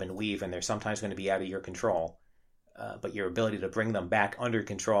bob and weave, and they're sometimes going to be out of your control. But your ability to bring them back under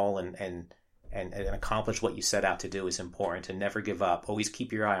control and accomplish what you set out to do is important. To never give up. Always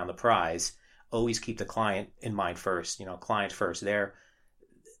keep your eye on the prize. Always keep the client in mind first. Client first.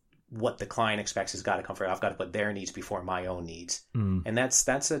 what the client expects has got to come first. I've got to put their needs before my own needs. And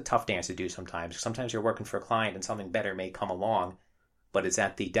that's a tough dance to do sometimes. Sometimes you're working for a client and something better may come along, but it's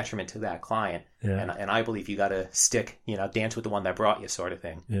at the detriment to that client. Yeah. And I believe you got to stick, dance with the one that brought you, sort of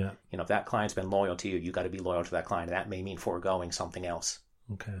thing. Yeah. If that client's been loyal to you, you got to be loyal to that client. And that may mean foregoing something else.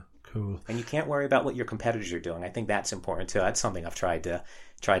 Okay, cool. And you can't worry about what your competitors are doing. I think that's important too. That's something I've tried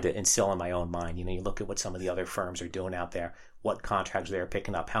to instill in my own mind. You look at what some of the other firms are doing out there, what contracts they're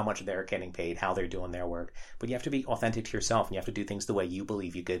picking up, how much they're getting paid, how they're doing their work. But you have to be authentic to yourself, and you have to do things the way you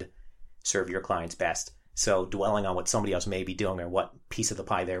believe you could serve your clients best. So dwelling on what somebody else may be doing or what piece of the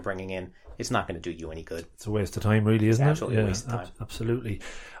pie they're bringing in, it's not going to do you any good. It's a waste of time, really, isn't it? Absolutely a waste of time. Absolutely.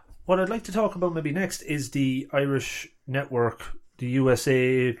 What I'd like to talk about maybe next is the Irish network, the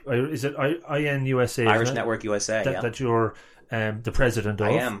USA, is it INUSA? Irish Network USA, that you're the president of.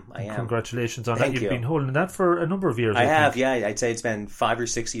 I am. Congratulations on Thank that. you. You've been holding that for a number of years. I have, yeah. I'd say it's been 5 or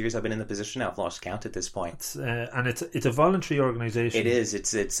 6 years I've been in the position now. I've lost count at this point. And it's a voluntary organization. It is.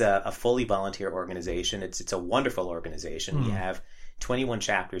 It's a fully volunteer organization. It's a wonderful organization. We have 21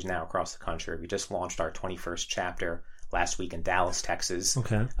 chapters now across the country. We just launched our 21st chapter last week in Dallas, Texas,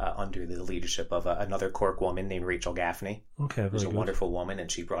 under the leadership of another Cork woman named Rachel Gaffney. Okay, who's a wonderful woman, and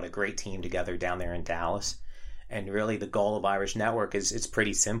she brought a great team together down there in Dallas. And really, the goal of Irish Network is it's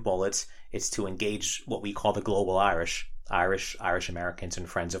pretty simple. It's to engage what we call the global Irish Americans and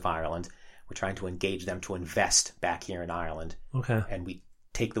friends of Ireland. We're trying to engage them to invest back here in Ireland. Okay, and we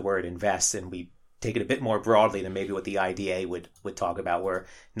take the word invest and we take it a bit more broadly than maybe what the IDA would talk about. We're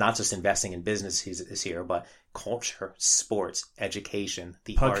not just investing in business is here, but culture, sports, education,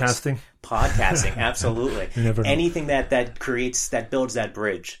 the podcasting. Arts. Podcasting, absolutely. Anything that creates, that builds that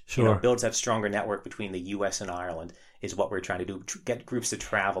bridge, builds that stronger network between the U.S. and Ireland is what we're trying to do. Get groups to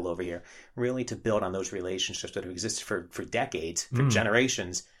travel over here, really to build on those relationships that have existed for decades, for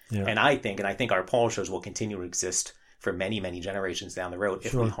generations. Yeah. And I think our poll shows will continue to exist for many, many generations down the road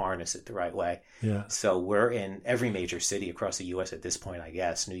if we harness it the right way. Yeah. So we're in every major city across the U.S. at this point, I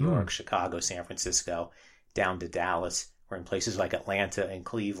guess. New York, Chicago, San Francisco, down to Dallas. We're in places like Atlanta and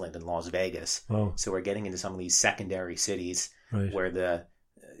Cleveland and Las Vegas. Oh. So we're getting into some of these secondary cities where the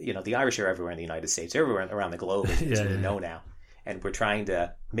Irish are everywhere in the United States, everywhere around the globe, as we know now. And we're trying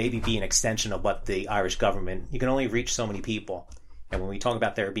to maybe be an extension of what the Irish government, you can only reach so many people. And when we talk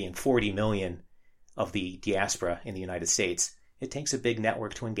about there being 40 million of the diaspora in the United States, it takes a big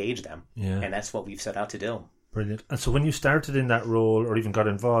network to engage them. Yeah. And that's what we've set out to do. Brilliant. And so when you started in that role or even got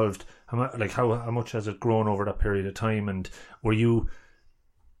involved, how much has it grown over that period of time? And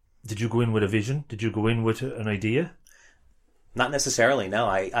did you go in with a vision? Did you go in with an idea? Not necessarily, no.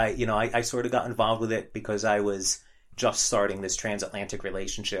 I sort of got involved with it because I was just starting this transatlantic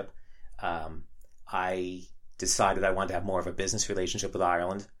relationship. I decided I wanted to have more of a business relationship with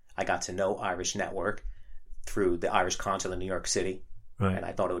Ireland. I got to know Irish Network through the Irish Consul in New York City. Right. And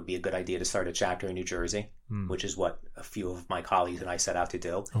I thought it would be a good idea to start a chapter in New Jersey, which is what a few of my colleagues and I set out to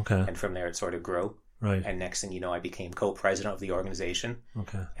do. Okay. And from there it sort of grew. Right. And next thing you know, I became co-president of the organization.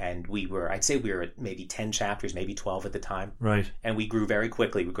 Okay. And I'd say we were at maybe 10 chapters, maybe 12 at the time. Right. And we grew very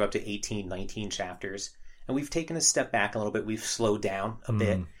quickly. We grew up to 18, 19 chapters. And we've taken a step back a little bit. We've slowed down a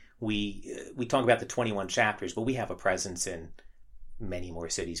bit. We talk about the 21 chapters, but we have a presence in many more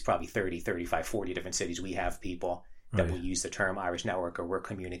cities, probably 30, 35, 40 different cities. We have people that will use the term Irish Network, or we're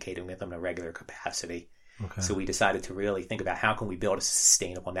communicating with them in a regular capacity. Okay. So we decided to really think about how can we build a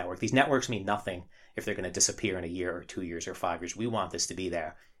sustainable network. These networks mean nothing if they're going to disappear in a year or 2 years or 5 years. We want this to be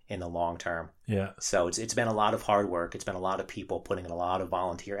there in the long term. Yeah. So it's been a lot of hard work. It's been a lot of people putting in a lot of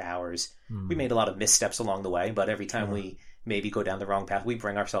volunteer hours. We made a lot of missteps along the way, but every time we maybe go down the wrong path, we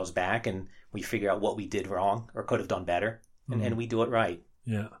bring ourselves back and we figure out what we did wrong or could have done better, and we do it right.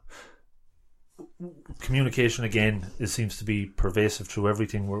 Yeah. Communication, again, it seems to be pervasive through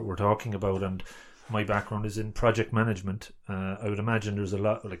everything we're talking about, and my background is in project management. I would imagine there's a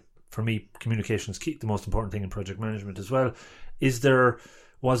lot, for me, communication is key, the most important thing in project management as well.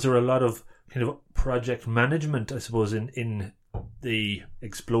 Was there a lot of kind of project management, I suppose, in the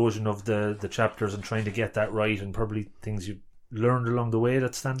explosion of the chapters and trying to get that right, and probably things you learned along the way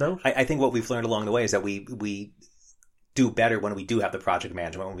that stand out? I think what we've learned along the way is that we do better when we do have the project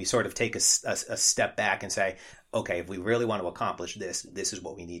management, when we sort of take a step back and say, okay, if we really want to accomplish this is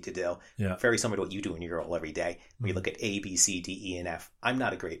what we need to do. Yeah. Very similar to what you do in your role every day. We look at A, B, C, D, E, and F. I'm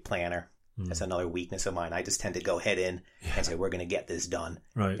not a great planner. That's another weakness of mine. I just tend to go head in and say, we're going to get this done.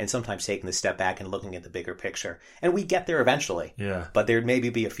 Right. And sometimes taking the step back and looking at the bigger picture. And we get there eventually. Yeah. But there maybe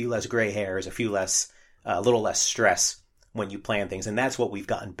be a few less gray hairs, a little less stress when you plan things. And that's what we've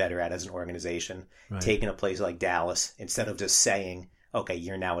gotten better at as an organization. Right. Taking a place like Dallas, instead of just saying, okay,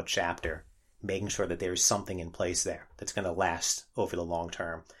 you're now a chapter, making sure that there's something in place there that's going to last over the long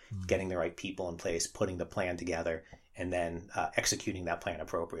term, getting the right people in place, putting the plan together, and then executing that plan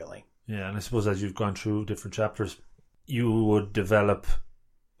appropriately. Yeah, and I suppose as you've gone through different chapters, you would develop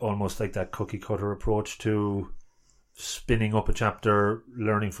almost like that cookie cutter approach to spinning up a chapter,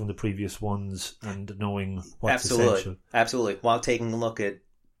 learning from the previous ones, and knowing what's essential. Absolutely. While taking a look at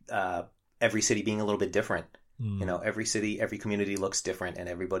every city being a little bit different. You know, every city, every community looks different, and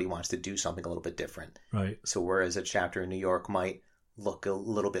everybody wants to do something a little bit different. Right. So whereas a chapter in New York might look a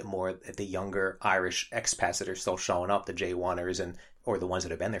little bit more at the younger Irish expats that are still showing up, the J1ers, or the ones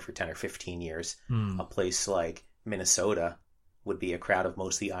that have been there for 10 or 15 years, a place like Minnesota would be a crowd of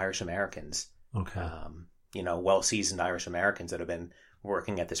mostly Irish Americans. Okay. You know, well-seasoned Irish Americans that have been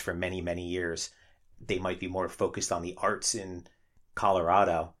working at this for many, many years. They might be more focused on the arts in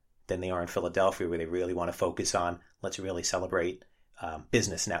Colorado than they are in Philadelphia, where they really want to focus on, let's really celebrate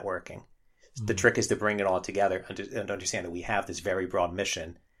business networking. The trick is to bring it all together and understand that we have this very broad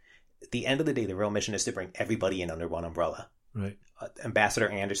mission. At the end of the day, the real mission is to bring everybody in under one umbrella. Right. Ambassador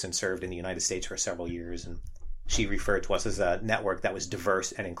Anderson served in the United States for several years, and she referred to us as a network that was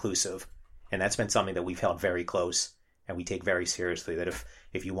diverse and inclusive. And that's been something that we've held very close and we take very seriously, that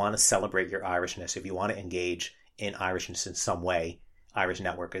if you want to celebrate your Irishness, if you want to engage in Irishness in some way, Irish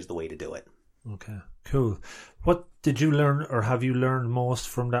Network is the way to do it. Okay, cool. What did you learn, or have you learned most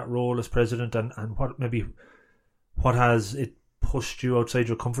from that role as president, and what has it pushed you outside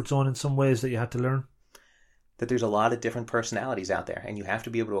your comfort zone in some ways that you had to learn? That there's a lot of different personalities out there, and you have to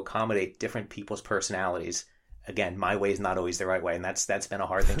be able to accommodate different people's personalities. Again, my way is not always the right way, and that's been a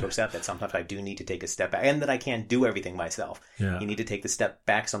hard thing to accept, that sometimes I do need to take a step back, and that I can't do everything myself. Yeah. You need to take the step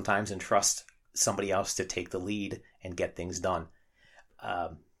back sometimes and trust somebody else to take the lead and get things done.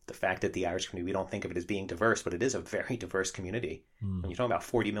 The fact that the Irish community, we don't think of it as being diverse, but it is a very diverse community. When you're talking about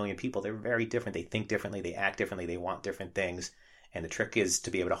 40 million people, they're very different. They think differently, they act differently, they want different things. And the trick is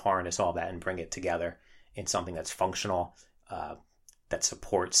to be able to harness all that and bring it together in something that's functional, that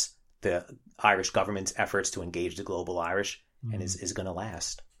supports the Irish government's efforts to engage the global Irish, and is going to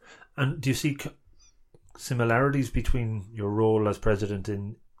last. And do you see similarities between your role as president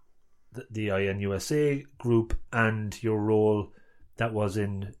in the INUSA group and your role that was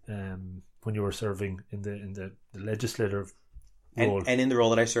in when you were serving in the legislative role? And in the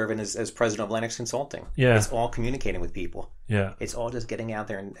role that I serve in as president of Lenox Consulting. Yeah. It's all communicating with people. Yeah. It's all just getting out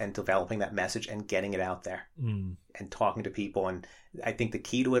there and developing that message and getting it out there and talking to people. And I think the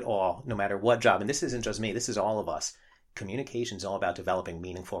key to it all, no matter what job, and this isn't just me, this is all of us, communication is all about developing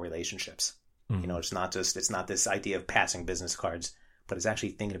meaningful relationships. You know, it's not this idea of passing business cards, but it's actually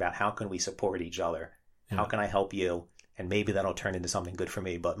thinking about how can we support each other? Yeah. How can I help you? And maybe that'll turn into something good for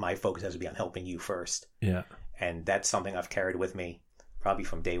me, but my focus has to be on helping you first. Yeah. And that's something I've carried with me probably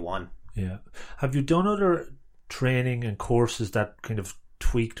from day one. Yeah. Have you done other training and courses that kind of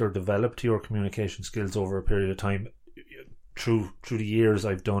tweaked or developed your communication skills over a period of time? Through the years,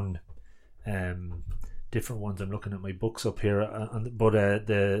 I've done different ones. I'm looking at my books up here, but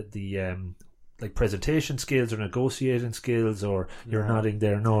the like presentation skills or negotiating skills, or you're nodding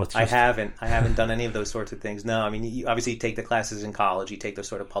there. No, it's just... I haven't done any of those sorts of things. No, I mean, you obviously take the classes in college, you take those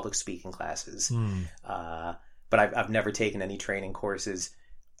sort of public speaking classes, but I've never taken any training courses.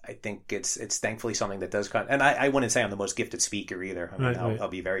 I think it's thankfully something that does come, and I wouldn't say I'm the most gifted speaker either. I mean, I'll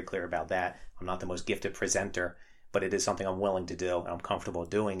be very clear about that. I'm not the most gifted presenter, but it is something I'm willing to do, and I'm comfortable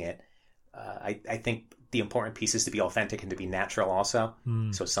doing it. I think the important piece is to be authentic and to be natural also.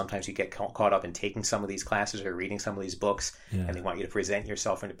 So sometimes you get caught up in taking some of these classes or reading some of these books, and they want you to present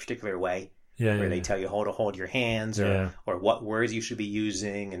yourself in a particular way, where they tell you how to hold your hands or what words you should be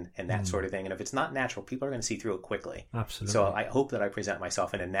using and that sort of thing. And if it's not natural, people are going to see through it quickly. Absolutely. So I hope that I present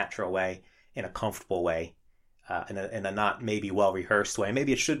myself in a natural way, in a comfortable way, in a not maybe well-rehearsed way.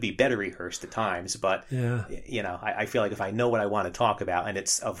 Maybe it should be better rehearsed at times, but you know, I feel like if I know what I want to talk about and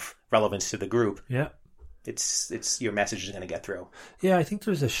it's of relevance to the group, it's your message is going to get through. Yeah, I think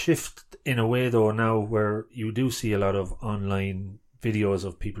there's a shift in a way though now where you do see a lot of online videos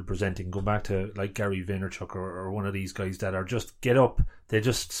of people presenting. Go back to like Gary Vaynerchuk or one of these guys that are just get up, they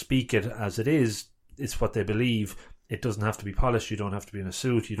just speak it as it is. It's what they believe. It doesn't have to be polished. You don't have to be in a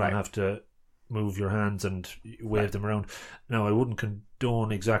suit. You don't have to move your hands and wave them around. Now, I wouldn't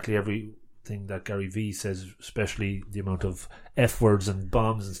condone exactly everything that Gary V says, especially the amount of F words and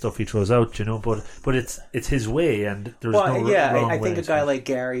bombs and stuff he throws out, you know, but it's his way, and there's wrong I think way, a guy like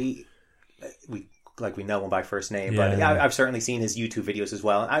Gary, we know him by first name, but I've certainly seen his YouTube videos as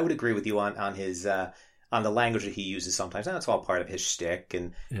well, and I would agree with you on his on the language that he uses sometimes, and that's all part of his shtick,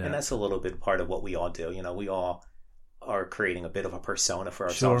 and that's a little bit part of what we all do. You know, we all are creating a bit of a persona for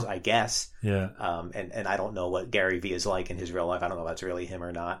ourselves, I guess. Yeah. And I don't know what Gary Vee is like in his real life. I don't know if that's really him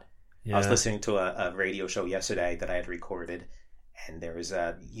or not. Yeah. I was listening to a radio show yesterday that I had recorded, and there was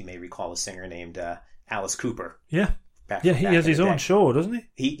you may recall a singer named Alice Cooper. Yeah. He has his own show, doesn't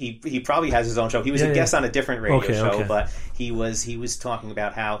he? He probably has his own show. He was a guest on a different radio show, but he was talking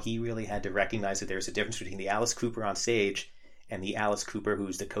about how he really had to recognize that there's a difference between the Alice Cooper on stage and the Alice Cooper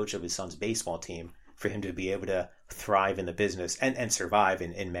who's the coach of his son's baseball team, for him to be able to thrive in the business and survive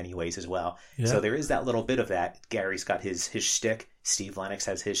in many ways as well. Yeah. So there is that little bit of that. Gary's got his shtick. Steve Lenox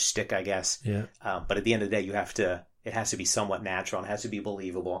has his shtick, I guess. Yeah. But at the end of the day, it has to be somewhat natural and it has to be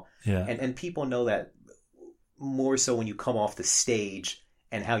believable. Yeah. And people know that more so when you come off the stage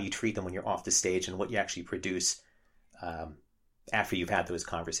and how you treat them when you're off the stage and what you actually produce after you've had those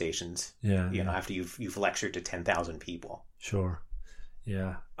conversations. Yeah. You know, after you've lectured to 10,000 people. Sure.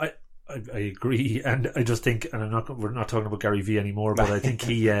 Yeah. I agree, and I just think, and we're not talking about Gary Vee anymore, but I think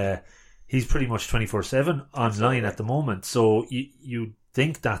he's pretty much 24/7 online at the moment. So you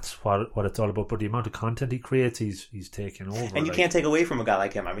think that's what it's all about, but the amount of content he creates, he's taking over. And you can't take away from a guy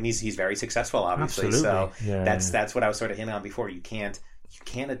like him. I mean, he's very successful, obviously. Absolutely. So that's what I was sort of hinting on before. You can't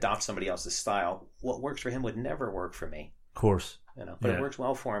adopt somebody else's style. What works for him would never work for me. Of course. You know, but it works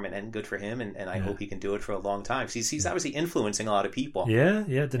well for him and good for him, and I hope he can do it for a long time. He's obviously influencing a lot of people. Yeah,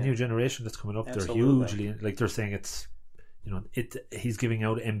 the new generation that's coming up, Absolutely. They're hugely, like they're saying it's, you know, he's giving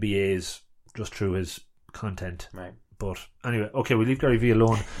out MBAs just through his content. Right. But anyway, okay, we'll leave Gary Vee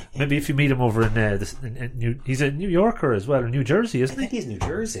alone. Maybe if you meet him over in he's a New Yorker as well, in New Jersey, isn't he? I think he's New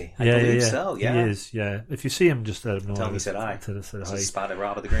Jersey. I believe so, yeah. He is, yeah. If you see him, just let him know. Tell him he said hi. Hi. Spotted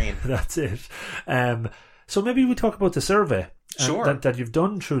Rob of the Green. That's it. So maybe we talk about the survey that you've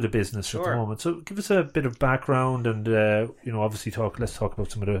done through the business at the moment. So give us a bit of background and, obviously let's talk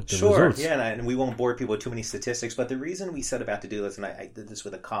about some of the results. Yeah, and we won't bore people with too many statistics, but the reason we set about to do this, and I did this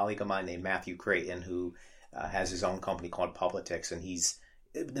with a colleague of mine named Matthew Creighton, who has his own company called Publitix, and he's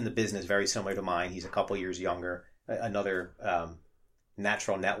in the business very similar to mine. He's a couple years younger, another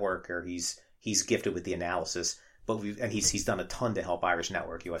natural networker. He's gifted with the analysis, but he's done a ton to help Irish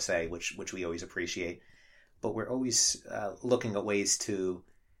Network USA, which we always appreciate. But we're always looking at ways to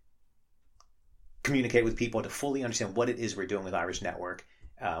communicate with people to fully understand what it is we're doing with Irish Network,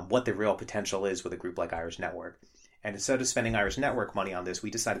 what the real potential is with a group like Irish Network. And instead of spending Irish Network money on this, we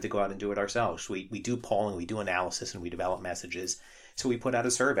decided to go out and do it ourselves. We do polling, we do analysis, and we develop messages. So we put out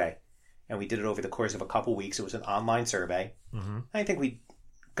a survey, and we did it over the course of a couple weeks. It was an online survey. Mm-hmm. I think we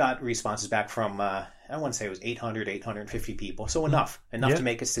got responses back from, I want to say it was 800, 850 people. So enough to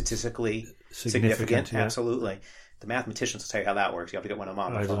make it statistically significant. Yeah. Absolutely. The mathematicians will tell you how that works. You have to get one of them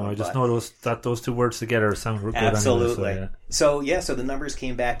on the phone. I just know those two words together sound good. Absolutely. Anyway, so the numbers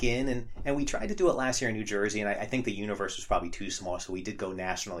came back in, and we tried to do it last year in New Jersey, and I think the universe was probably too small, so we did go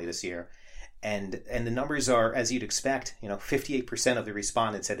nationally this year. And the numbers are, as you'd expect, 58% of the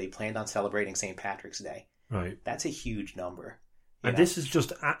respondents said they planned on celebrating St. Patrick's Day. Right. That's a huge number. And this is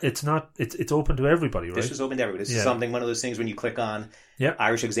just, it's open to everybody, right? This is open to everybody. This is one of those things when you click on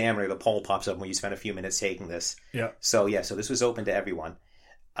Irish Examiner, the poll pops up when you spend a few minutes taking this. Yeah. So this was open to everyone.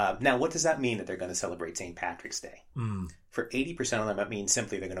 Now, what does that mean that they're going to celebrate St. Patrick's Day? For 80% of them, that means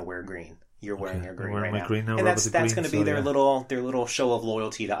simply they're going to wear green. You're wearing your green right now. Green now. And that's going to be their little show of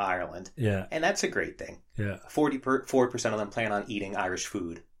loyalty to Ireland. Yeah. And that's a great thing. Yeah. 4% of them plan on eating Irish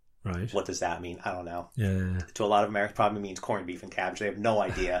food. Right. What does that mean? I don't know. Yeah. To a lot of Americans, probably means corned beef and cabbage. They have no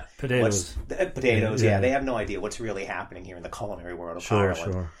idea. Potatoes. Potatoes, yeah. They have no idea what's really happening here in the culinary world of Ireland.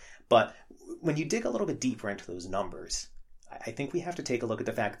 Sure. But when you dig a little bit deeper into those numbers, I think we have to take a look at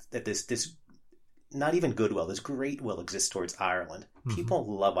the fact that this not even goodwill, this great will exists towards Ireland. Mm-hmm.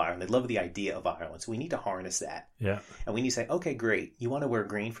 People love Ireland. They love the idea of Ireland. So we need to harness that. Yeah. And we need to say, okay, great. You want to wear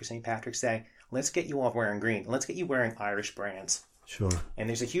green for St. Patrick's Day? Let's get you off wearing green. Let's get you wearing Irish brands. Sure. And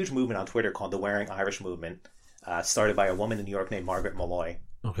there's a huge movement on Twitter called the Wearing Irish Movement, started by a woman in New York named Margaret Malloy,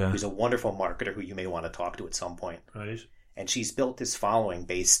 who's a wonderful marketer who you may want to talk to at some point. Right. And she's built this following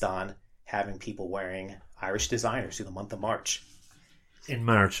based on having people wearing Irish designers through the month of March. In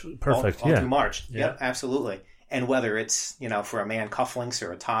March. Perfect. All through March. Yeah. Yep, absolutely. And whether it's, for a man, cufflinks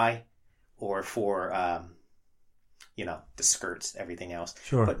or a tie, or for, the skirts, everything else.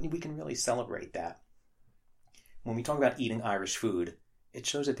 Sure. But we can really celebrate that. When we talk about eating Irish food, it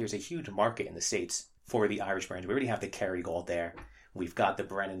shows that there's a huge market in the States for the Irish brands. We already have the Kerrygold there. We've got the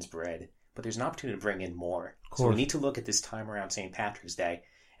Brennan's bread. But there's an opportunity to bring in more. So we need to look at this time around St. Patrick's Day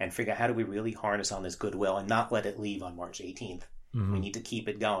and figure out how do we really harness on this goodwill and not let it leave on March 18th. Mm-hmm. We need to keep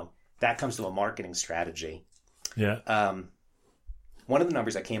it going. That comes to a marketing strategy. Yeah. One of the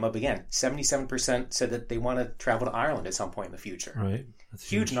numbers that came up again, 77% said that they want to travel to Ireland at some point in the future. Right. That's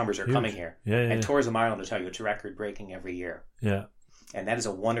huge numbers are coming here. And Tourism Ireland, will tell you, it's record-breaking every year. Yeah. And that is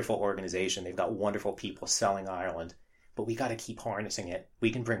a wonderful organization. They've got wonderful people selling Ireland. But we got to keep harnessing it.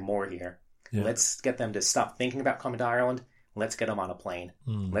 We can bring more here. Yeah. Let's get them to stop thinking about coming to Ireland. Let's get them on a plane.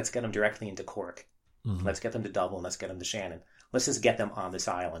 Let's get them directly into Cork. Let's get them to Dublin. Let's get them to Shannon. Let's just get them on this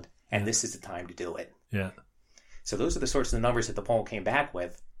island. And this is the time to do it. Yeah. So those are the sorts of the numbers that the poll came back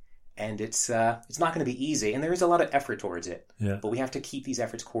with. And it's not going to be easy. And there is a lot of effort towards it. Yeah. But we have to keep these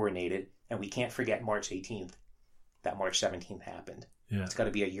efforts coordinated. And we can't forget March 18th. That March 17th happened. Yeah. It's got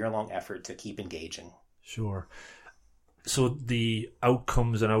to be a year-long effort to keep engaging. Sure. So the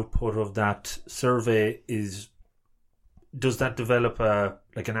outcomes and output of that survey does that develop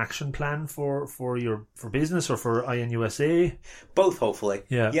an action plan for business or for INUSA? Both, hopefully.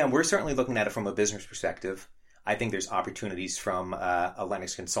 Yeah, we're certainly looking at it from a business perspective. I think there's opportunities from a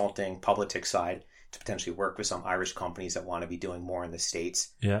Lenox Consulting, Publitech side to potentially work with some Irish companies that want to be doing more in the States.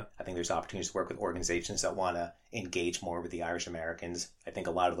 Yeah. I think there's opportunities to work with organizations that want to engage more with the Irish Americans. I think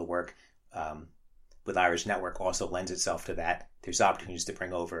a lot of the work with Irish Network also lends itself to that. There's opportunities to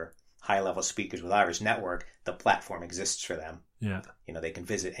bring over high-level speakers with Irish Network. The platform exists for them. Yeah. They can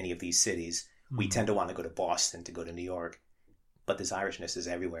visit any of these cities. We tend to want to go to Boston, to go to New York. But this Irishness is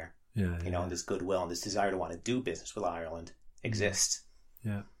everywhere. Yeah. And this goodwill and this desire to want to do business with Ireland exists.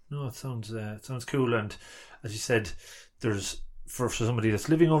 Yeah. No, it sounds cool. And as you said, there's for somebody that's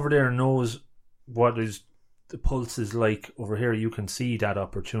living over there and knows what the pulse is like over here, you can see that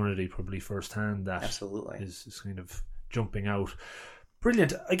opportunity probably firsthand. That absolutely is kind of jumping out.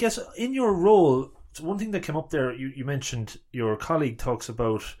 Brilliant. I guess in your role, one thing that came up there, you mentioned your colleague talks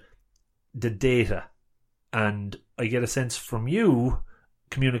about the data, and I get a sense from you,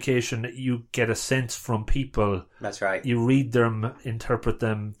 communication, you get a sense from people. That's right. You read them, interpret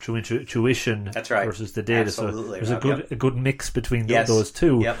them through intuition. That's right. Versus the data. Absolutely. So there's a good mix between yes. those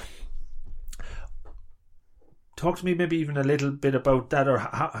two. Yep. Talk to me maybe even a little bit about that, or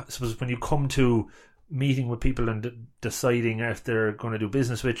how, I suppose when you come to meeting with people and deciding if they're going to do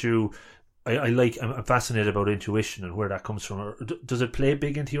business with you, I'm fascinated about intuition and where that comes from. Does it play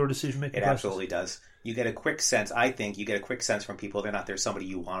big into your decision making process? It absolutely does. You get a quick sense. I think you get a quick sense from people they're not there somebody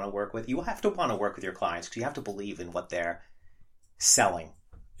you want to work with. You have to want to work with your clients because you have to believe in what they're selling.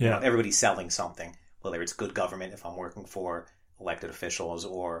 Yeah, everybody's selling something, whether it's good government if I'm working for elected officials,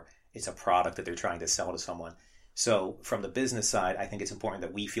 or it's a product that they're trying to sell to someone. So from the business side, I think it's important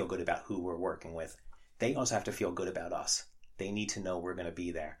that we feel good about who we're working with. They also have to feel good about us. They need to know we're going to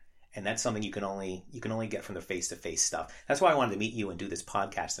be there. And that's something you can only get from the face-to-face stuff. That's why I wanted to meet you and do this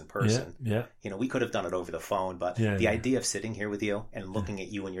podcast in person. Yeah. We could have done it over the phone, but the idea of sitting here with you and looking at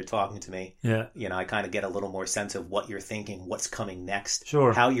you when you're talking to me, I kind of get a little more sense of what you're thinking, what's coming next,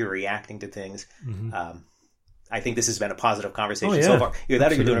 how you're reacting to things. Mm-hmm. I think this has been a positive conversation so far. You're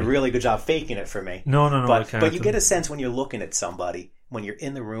doing a really good job faking it for me. No. But you get a sense when you're looking at somebody, when you're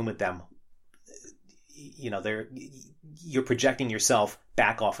in the room with them, you're projecting yourself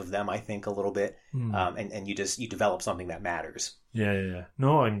back off of them, I think, a little bit, and you develop something that matters. Yeah.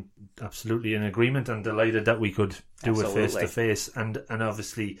 No, I'm absolutely in agreement and delighted that we could do it face to face, and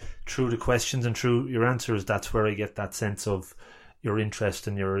obviously through the questions and through your answers, that's where I get that sense of your interest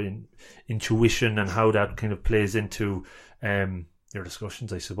and your intuition and how that kind of plays into your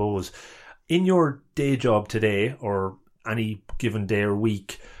discussions, I suppose. In your day job today, or any given day or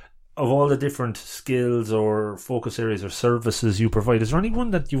week, of all the different skills or focus areas or services you provide, is there any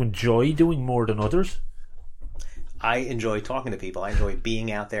one that you enjoy doing more than others? I enjoy talking to people. I enjoy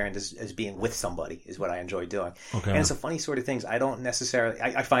being out there and just as being with somebody is what I enjoy doing. Okay. And it's a funny sort of things. I don't necessarily,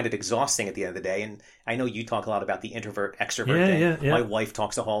 I find it exhausting at the end of the day. And I know you talk a lot about the introvert extrovert thing. Yeah. My wife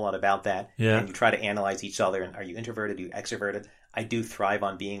talks a whole lot about that. Yeah. And you try to analyze each other. And are you introverted? Are you extroverted? I do thrive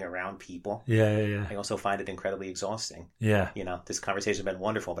on being around people. Yeah. I also find it incredibly exhausting. Yeah. This conversation has been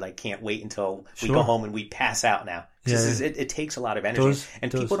wonderful, but I can't wait until we go home and we pass out now. It takes a lot of energy.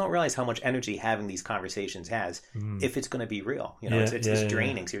 People don't realize how much energy having these conversations has if it's going to be resharing. It's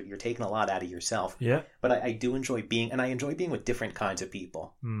draining. So you're taking a lot out of yourself. Yeah. But I do enjoy being with different kinds of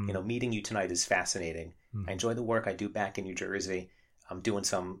people. Meeting you tonight is fascinating. I enjoy the work I do back in New Jersey. I'm doing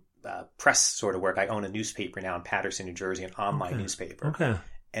some press sort of work. I own a newspaper now in Paterson, New Jersey, an online newspaper. Okay.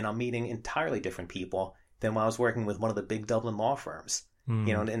 And I'm meeting entirely different people than when I was working with one of the big Dublin law firms.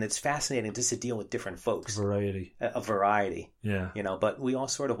 And it's fascinating just to deal with different folks. A variety. Yeah. But we all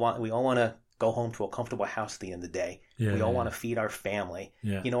want to go home to a comfortable house at the end of the day. Yeah, we all want to feed our family.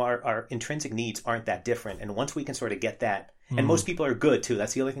 Yeah. Our intrinsic needs aren't that different. And once we can sort of get that, and most people are good too.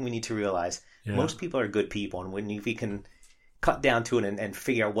 That's the other thing we need to realize. Yeah. Most people are good people. And when we can cut down to it and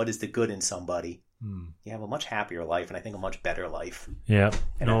figure out what is the good in somebody, you have a much happier life, and I think a much better life. Yeah.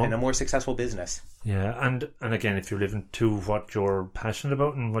 And a more successful business. Yeah, and again, if you're living to what you're passionate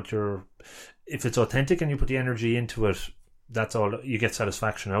about and if it's authentic and you put the energy into it, that's all, you get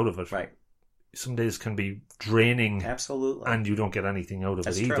satisfaction out of it. Right. Some days can be draining. Absolutely. And you don't get anything out of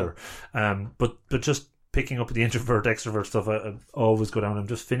That's it either. But just picking up the introvert, extrovert stuff, I always go down. I'm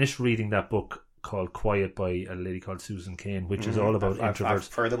just finished reading that book called Quiet by a lady called Susan Cain, which is all about introverts.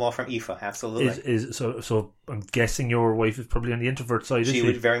 I've heard them all from Aoife, absolutely. So I'm guessing your wife is probably on the introvert side. She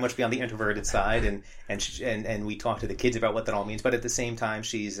would very much be on the introverted side, and we talk to the kids about what that all means. But at the same time,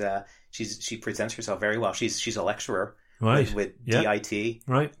 she presents herself very well. She's a lecturer, right, with DIT,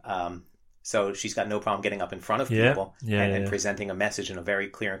 right. So she's got no problem getting up in front of people and presenting a message in a very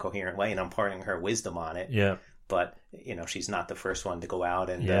clear and coherent way, and imparting her wisdom on it. Yeah. But she's not the first one to go out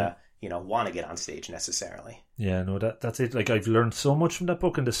and want to get on stage necessarily. Yeah, no, that's it. Like, I've learned so much from that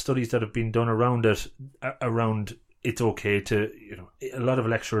book and the studies that have been done around it. Around it's okay to, a lot of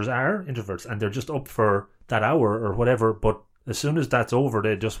lecturers are introverts and they're just up for that hour or whatever. But as soon as that's over,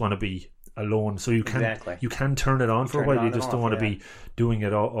 they just want to be alone. So you can turn it on for a while. You just don't want to be doing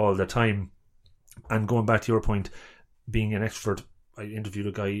it all the time. And going back to your point, being an extrovert, I interviewed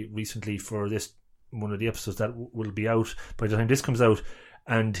a guy recently for one of the episodes that will be out by the time this comes out,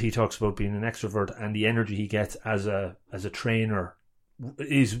 and he talks about being an extrovert and the energy he gets as a trainer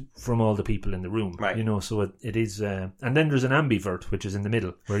is from all the people in the room, right? So it is, and then there's an ambivert, which is in the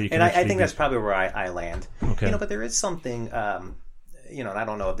middle, where you can. And I think that's probably where I land. Okay. But there is something, and I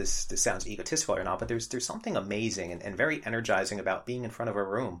don't know if this sounds egotistical or not, but there's something amazing and very energizing about being in front of a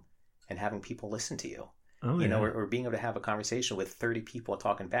room and having people listen to you. Oh, yeah. Or being able to have a conversation with 30 people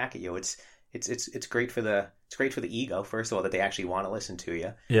talking back at you. It's great for the ego, first of all, that they actually want to listen to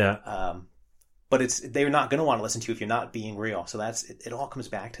you. Yeah. But they're not going to want to listen to you if you're not being real. So it all comes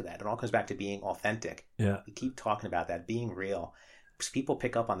back to that. It all comes back to being authentic. Yeah. We keep talking about that, being real. Because people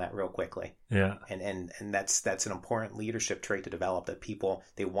pick up on that real quickly. Yeah. And that's an important leadership trait to develop, that people,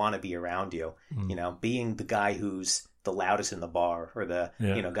 they want to be around you. Being the guy who's the loudest in the bar, or the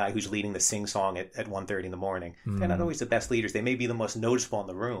guy who's leading the sing song at 1:30 in the morning. They're not always the best leaders. They may be the most noticeable in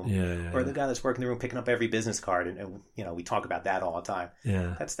the room, or the guy that's working the room picking up every business card, and we talk about that all the time.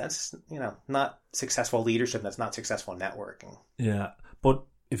 Yeah, that's not successful leadership. That's not successful networking. Yeah, but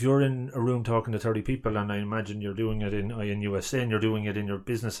if you're in a room talking to 30 people, and I imagine you're doing it in INUSA, and you're doing it in your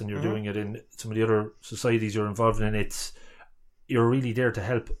business, and you're doing it in some of the other societies you're involved in, you're really there to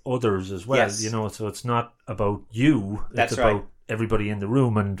help others as well. Yes. So it's not about you. That's it's about right. everybody in the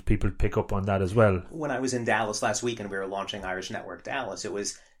room, and people pick up on that as well. When I was in Dallas last week and we were launching Irish Network Dallas, it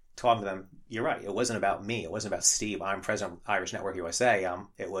was talking to them. You're right. It wasn't about me. It wasn't about Steve. I'm president of Irish Network USA.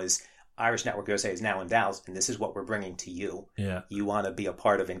 It was Irish Network USA is now in Dallas, and this is what we're bringing to you. Yeah. You want to be a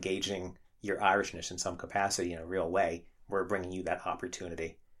part of engaging your Irishness in some capacity, in a real way. We're bringing you that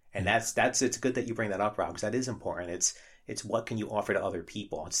opportunity. And it's good that you bring that up, Rob, because that is important. It's what can you offer to other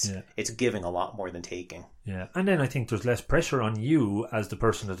people. It's giving a lot more than taking. Yeah. And then I think there's less pressure on you as the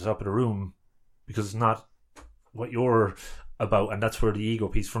person at the top of the room, because it's not what you're about. And that's where the ego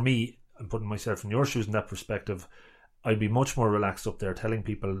piece, for me, I'm putting myself in your shoes in that perspective, I'd be much more relaxed up there telling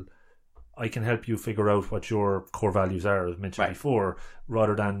people, I can help you figure out what your core values are, as mentioned before,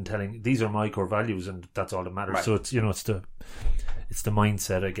 rather than telling, these are my core values and that's all that matters. Right. So it's it's the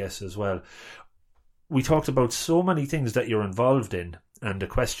mindset, I guess, as well. We talked about so many things that you're involved in, and the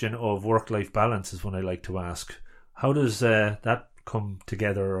question of work-life balance is one I like to ask. How does that come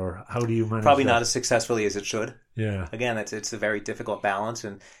together, or how do you manage Probably that? Not as successfully as it should. Yeah. Again, it's a very difficult balance,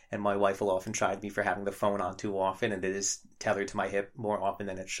 and my wife will often chide me for having the phone on too often, and it is tethered to my hip more often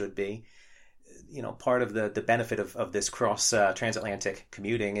than it should be. Part of the benefit of this cross transatlantic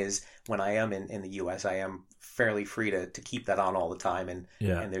commuting is when I am in the U.S., I am fairly free to keep that on all the time, and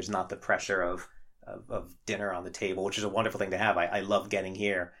there's not the pressure of dinner on the table, which is a wonderful thing to have. I love getting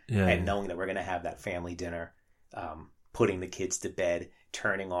here and knowing that we're going to have that family dinner, putting the kids to bed,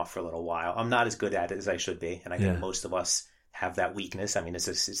 turning off for a little while. I'm not as good at it as I should be, and I think most of us have that weakness. I mean, it's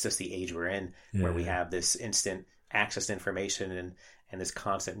just the age we're in, where we have this instant access to information and this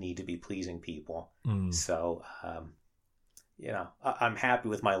constant need to be pleasing people. So, I'm happy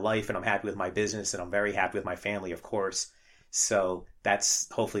with my life, and I'm happy with my business, and I'm very happy with my family, of course. So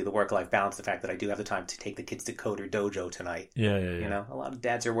that's hopefully the work-life balance, the fact that I do have the time to take the kids to Coder Dojo tonight. Yeah. A lot of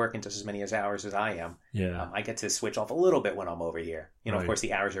dads are working just as many hours as I am. I get to switch off a little bit when I'm over here. Of course,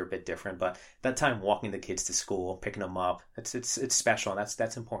 the hours are a bit different, but that time walking the kids to school, picking them up, it's special, and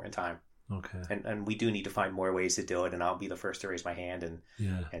that's important time. Okay. And we do need to find more ways to do it, and I'll be the first to raise my hand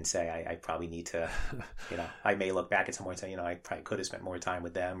and say I probably need to, I may look back at someone and say, I probably could have spent more time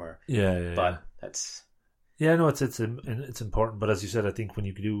with them, or that's. Yeah, no, it's important, but as you said, I think when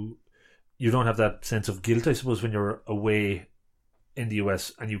you don't have that sense of guilt, I suppose, when you're away in the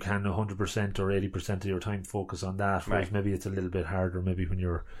US and you can 100% or 80% of your time focus on that, whereas maybe it's a little bit harder maybe when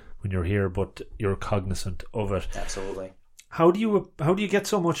you're here, but you're cognizant of it. Absolutely. How do you get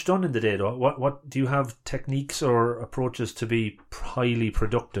so much done in the day, though? What do you have techniques or approaches to be highly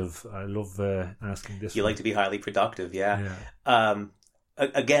productive? I love asking this. You like to be highly productive, yeah.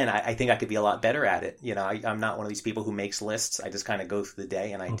 Again, I think I could be a lot better at it. I'm not one of these people who makes lists. I just kind of go through the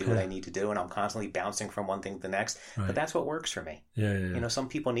day and I do what I need to do, and I'm constantly bouncing from one thing to the next. Right. But that's what works for me. Yeah. Some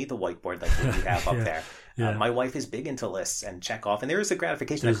people need the whiteboard like you have up there. Yeah. My wife is big into lists and check off, and there is a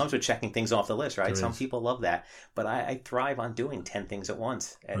gratification that comes with checking things off the list, right? Some people love that, but I thrive on doing 10 things at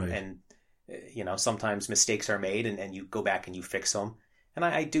once, and sometimes mistakes are made, and you go back and you fix them. And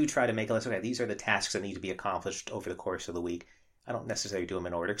I do try to make a list. Okay, these are the tasks that need to be accomplished over the course of the week. I don't necessarily do them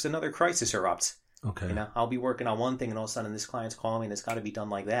in order because another crisis erupts. Okay. I'll be working on one thing and all of a sudden this client's calling me and it's got to be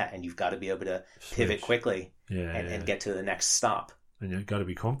done like that. And you've got to be able to pivot quickly and get to the next stop. And you've got to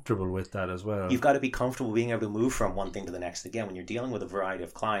be comfortable with that as well. You've got to be comfortable being able to move from one thing to the next. Again, when you're dealing with a variety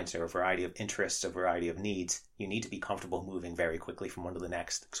of clients or a variety of interests, a variety of needs, you need to be comfortable moving very quickly from one to the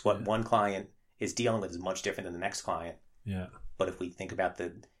next. Because what one client is dealing with is much different than the next client. Yeah. But if we think about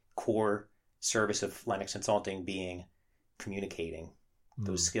the core service of Lenox Consulting being communicating,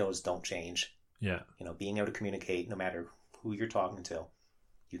 those skills don't change. Yeah. Being able to communicate no matter who you're talking to,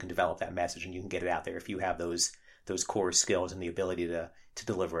 you can develop that message and you can get it out there if you have those core skills and the ability to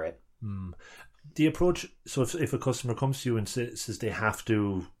deliver it. The approach, so if a customer comes to you and says they have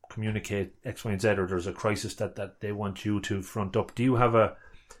to communicate X, Y, and Z, or there's a crisis that they want you to front up, do you have a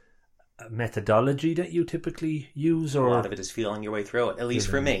methodology that you typically use? Or a lot of it is feeling your way through it, at least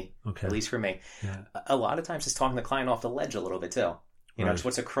for me. Okay. At least for me. Yeah. A lot of times it's talking the client off the ledge a little bit too.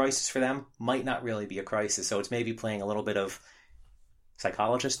 What's a crisis for them might not really be a crisis. So it's maybe playing a little bit of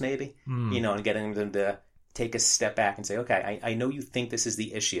psychologist maybe, and getting them to take a step back and say, okay, I know you think this is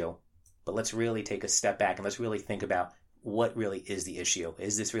the issue, but let's really take a step back and let's really think about what really is the issue.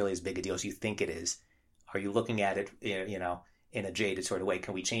 Is this really as big a deal as you think it is? Are you looking at it, in a jaded sort of way?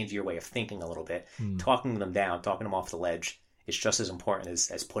 Can we change your way of thinking a little bit? Talking them down, talking them off the ledge is just as important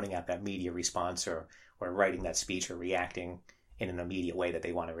as putting out that media response or writing that speech or reacting in an immediate way that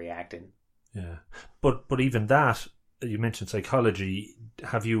they want to react in. Yeah. But even that, you mentioned psychology.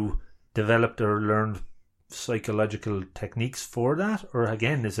 Have you developed or learned psychological techniques for that? Or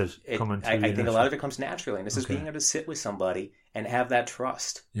again, is it coming to you? I think a lot of it comes naturally. And this is being able to sit with somebody and have that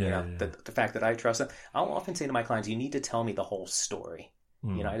trust. The fact that I trust them. I'll often say to my clients, you need to tell me the whole story.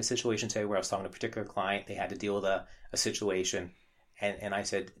 I had a situation today where I was talking to a particular client. They had to deal with a situation. And I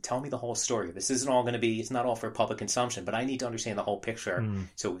said, tell me the whole story. This isn't all going to be, it's not all for public consumption, but I need to understand the whole picture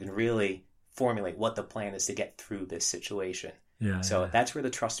so we can really formulate what the plan is to get through this situation. That's where the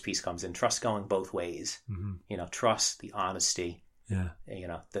trust piece comes in. Trust going both ways. Trust, the honesty,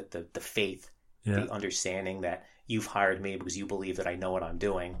 the faith, the understanding that you've hired me because you believe that I know what I'm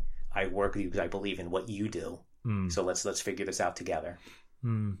doing. I work with you because I believe in what you do. So let's figure this out together.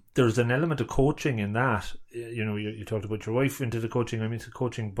 There's an element of coaching in that. You talked about your wife into the coaching. I'm into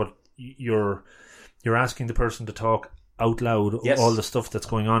coaching, but you're asking the person to talk out loud all the stuff that's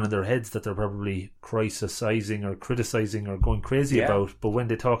going on in their heads that they're probably criticizing or criticizing or going crazy about. But when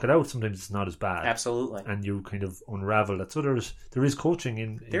they talk it out, sometimes it's not as bad. Absolutely. And you kind of unravel that. So there is coaching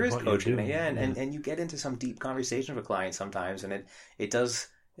in there is what coaching, you're doing. And you get into some deep conversation with clients sometimes, and it does.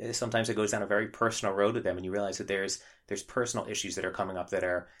 Sometimes it goes down a very personal road with them, and you realize that there's personal issues that are coming up that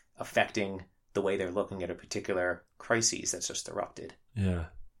are affecting the way they're looking at a particular crisis that's just erupted. Yeah.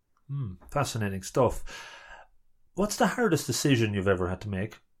 Fascinating stuff. What's the hardest decision you've ever had to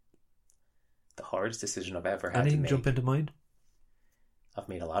make? The hardest decision I've ever had to make. Anything jump into mind? I've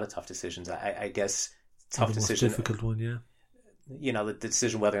made a lot of tough decisions. I guess tough decision. The most difficult one, yeah. The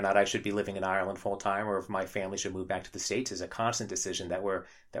decision whether or not I should be living in Ireland full time or if my family should move back to the States is a constant decision that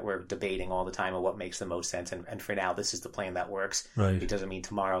we're debating all the time on what makes the most sense. And for now, this is the plan that works. Right. It doesn't mean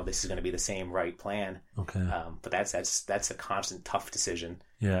tomorrow this is going to be the same right plan. Okay. But that's a constant tough decision.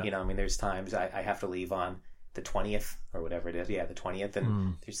 Yeah. There's times I have to leave on the 20th or whatever it is. Yeah, the 20th.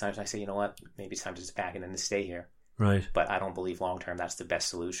 And there's times I say, you know what, maybe it's time to just pack it and to stay here. Right. But I don't believe long term that's the best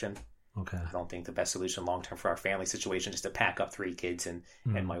solution. Okay. I don't think the best solution long term for our family situation is to pack up 3 kids and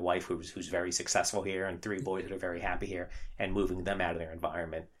my wife who's very successful here and 3 boys that are very happy here and moving them out of their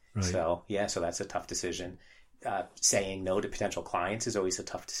environment. Right. So that's a tough decision. saying no to potential clients is always a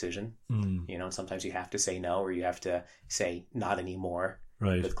tough decision. You know, sometimes you have to say no, or you have to say not anymore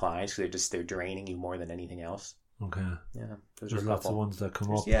with clients because they're draining you more than anything else. Okay. Yeah. There's lots of ones that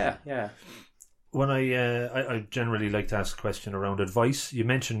come up. Yeah. When I generally like to ask a question around advice. You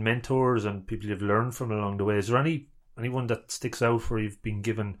mentioned mentors and people you've learned from along the way. Is there anyone that sticks out where you've been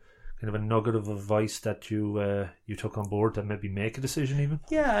given kind of a nugget of advice that you took on board to maybe make a decision even?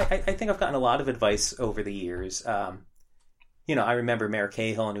 Yeah, I think I've gotten a lot of advice over the years. You know, I remember Mayor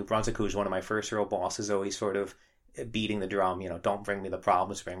Cahill in New Brunswick, who was one of my first real bosses, always sort of beating the drum, you know, don't bring me the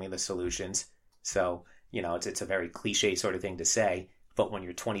problems, bring me the solutions. So, you know, it's a very cliche sort of thing to say, but when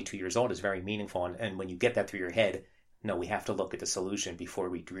you're 22 years old, it's very meaningful. And when you get that through your head, no, we have to look at the solution before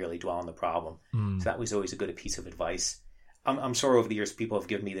we really dwell on the problem. So that was always a good piece of advice. I'm sure over the years people have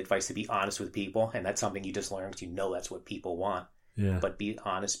given me the advice to be honest with people, and that's something you just learn because you know that's what people want. Yeah. But be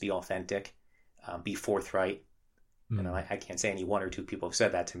honest, be authentic, be forthright. You know, I can't say any one or two people have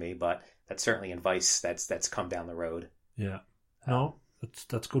said that to me, but that's certainly advice that's come down the road. Yeah. No,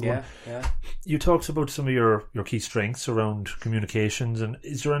 that's a good one. Yeah. You talked about some of your key strengths around communications, and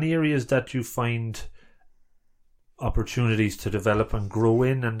is there any areas that you find opportunities to develop and grow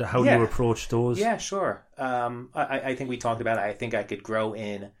in, and how you approach those? Yeah, sure. I think we talked about it. I think I could grow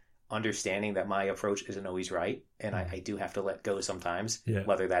in understanding that my approach isn't always right, and I do have to let go sometimes,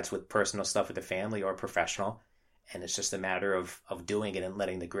 whether that's with personal stuff with the family or professional, and it's just a matter of doing it and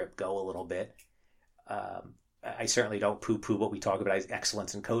letting the grip go a little bit. I certainly don't poo-poo what we talk about as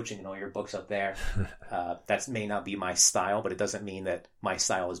excellence in coaching and all your books up there. That may not be my style, but it doesn't mean that my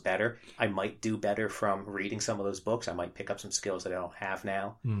style is better. I might do better from reading some of those books. I might pick up some skills that I don't have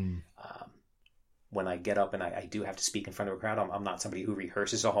now. When I get up and I do have to speak in front of a crowd, I'm not somebody who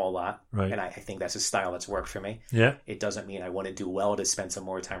rehearses a whole lot. Right. And I think that's a style that's worked for me. Yeah. It doesn't mean I want to do well to spend some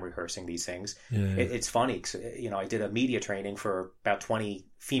more time rehearsing these things. Yeah. It's funny because, you know, I did a media training for about 20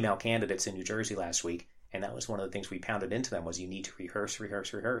 female candidates in New Jersey last week. And that was one of the things we pounded into them was you need to rehearse.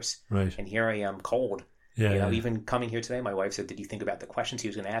 Right. And here I am cold. Yeah, you know, even coming here today, my wife said, "Did you think about the questions he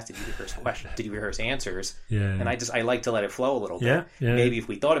was going to ask? Did you rehearse questions? Did you rehearse answers?" Yeah. And I like to let it flow a little bit. Yeah. Maybe if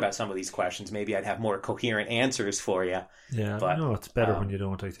we thought about some of these questions, maybe I'd have more coherent answers for you. Yeah. But no, it's better when you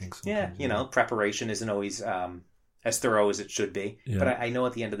don't, I think. Yeah. You know, preparation isn't always as thorough as it should be. Yeah. But I know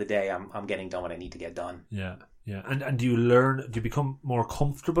at the end of the day, I'm getting done what I need to get done. Yeah. Yeah. And do you become more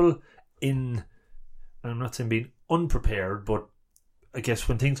comfortable in? I'm not saying being unprepared, but I guess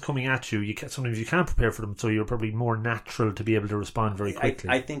when things coming at you, sometimes you can't prepare for them, so you're probably more natural to be able to respond very quickly.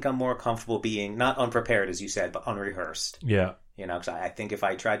 I think I'm more comfortable being not unprepared, as you said, but unrehearsed. Yeah. You know, because I think if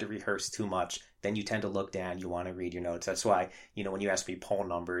I tried to rehearse too much, then you tend to look down. You want to read your notes. That's why, you know, when you ask me poll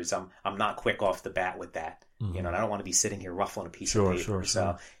numbers, I'm not quick off the bat with that. Mm-hmm. You know, and I don't want to be sitting here ruffling a piece of paper. Sure.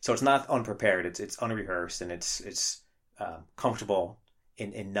 So it's not unprepared. It's unrehearsed, and it's comfortable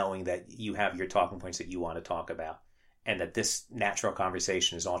in knowing that you have your talking points that you want to talk about, and that this natural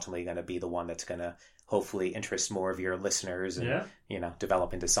conversation is ultimately going to be the one that's going to hopefully interest more of your listeners and, you know,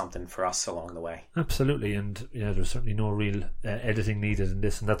 develop into something for us along the way. Absolutely. And there's certainly no real editing needed in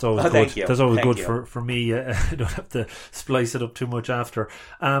this, and that's always good. That's always good for me. I don't have to splice it up too much after.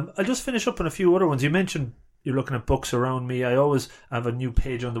 I'll just finish up on a few other ones. You mentioned you're looking at books around me. I always have a new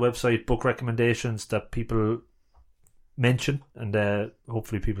page on the website, book recommendations that people mention, and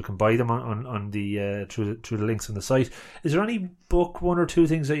hopefully people can buy them on the through the links on the site. Is there any book, one or two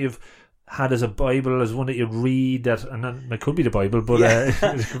things that you've had as a Bible, as one that you read that, and it could be the Bible, but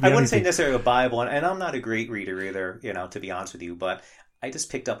I wouldn't say necessarily a Bible, and I'm not a great reader either, you know, to be honest with you, but I just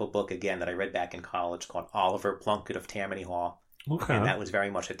picked up a book again that I read back in college called Oliver Plunkett of Tammany Hall. Okay. And that was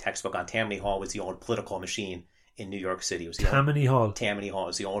very much a textbook on Tammany Hall. Was the old political machine in New York City. It was the Tammany Hall. Tammany Hall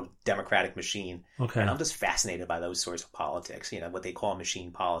is the old Democratic machine. Okay. And I'm just fascinated by those sorts of politics, you know, what they call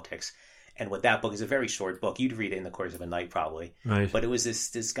machine politics. And what that book is, a very short book. You'd read it in the course of a night probably. Right. But it was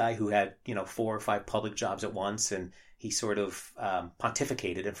this guy who had, you know, 4 or 5 public jobs at once, and he sort of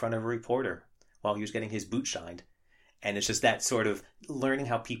pontificated in front of a reporter while he was getting his boot shined. And it's just that sort of learning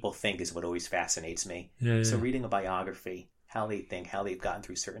how people think is what always fascinates me. Yeah. So reading a biography, how they think, how they've gotten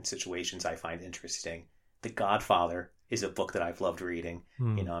through certain situations, I find interesting. The Godfather is a book that I've loved reading.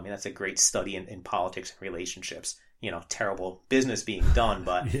 You know, I mean, that's a great study in politics and relationships. You know, terrible business being done,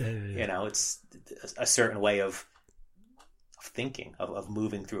 but, you know, it's a certain way of thinking, of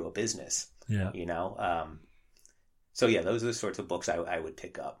moving through a business. Yeah. You know? So, yeah, those are the sorts of books I would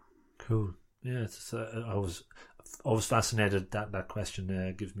pick up. Cool. Yeah, it's I was always fascinated. That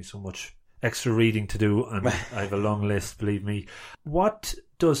question gives me so much extra reading to do, and I have a long list, believe me. What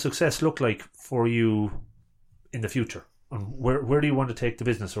does success look like for you in the future? where do you want to take the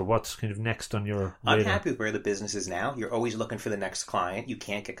business, or what's kind of next on your radar? I'm happy with where the business is now. You're always looking for the next client. You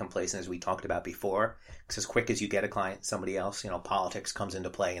can't get complacent, as we talked about before, because as quick as you get a client, somebody else, politics comes into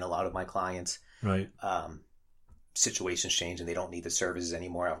play in a lot of my clients. Right. Situations change and they don't need the services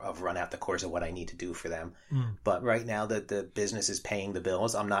anymore. I've run out the course of what I need to do for them. But right now that the business is paying the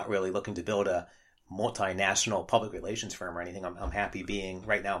bills, I'm not really looking to build a multinational public relations firm or anything. I'm happy being,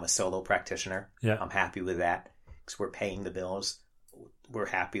 right now I'm a solo practitioner. Yeah. I'm happy with that because we're paying the bills. We're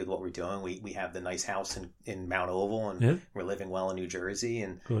happy with what we're doing. We have the nice house in Mount Oval, and we're living well in New Jersey.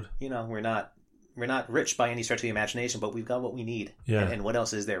 And good. We're not rich by any stretch of the imagination, but we've got what we need. Yeah. And what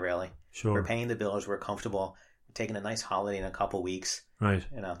else is there really? Sure. We're paying the bills. We're comfortable. We're taking a nice holiday in a couple weeks. Right.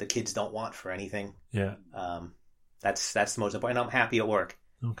 The kids don't want for anything. Yeah. That's the most important. And I'm happy at work.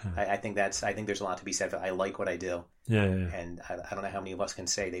 Okay. I think there's a lot to be said for. I like what I do. Yeah. And I don't know how many of us can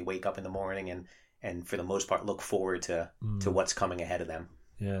say they wake up in the morning and for the most part look forward to what's coming ahead of them.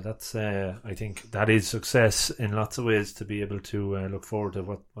 Yeah, that's. I think that is success in lots of ways, to be able to look forward to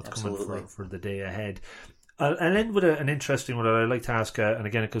what's coming for the day ahead. I'll end with an interesting one that I like to ask, and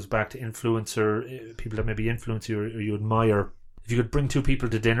again, it goes back to influencer, people that maybe influence you or you admire. If you could bring two people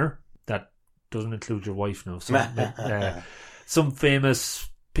to dinner, that doesn't include your wife now, some famous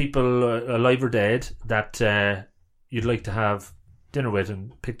people, alive or dead, that you'd like to have dinner with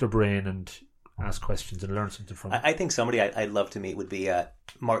and pick their brain and ask questions and learn something from. I think somebody I'd love to meet would be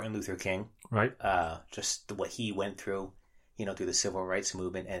Martin Luther King. Right. Just what he went through, through the civil rights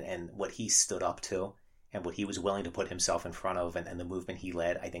movement and what he stood up to and what he was willing to put himself in front of and the movement he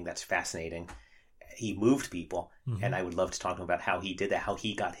led. I think that's fascinating. He moved people, and I would love to talk to him about how he did that, how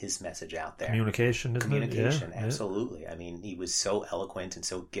he got his message out there. Communication, absolutely. Yeah. I mean, he was so eloquent and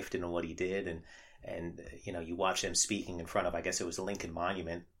so gifted in what he did, and you watch him speaking in front of, I guess it was the Lincoln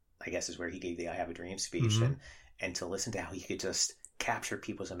Monument, I guess is where he gave the I Have a Dream speech, and to listen to how he could just capture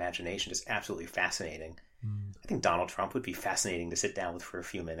people's imagination is absolutely fascinating. I think Donald Trump would be fascinating to sit down with for a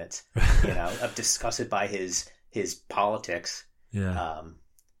few minutes, discuss it by his politics. Yeah.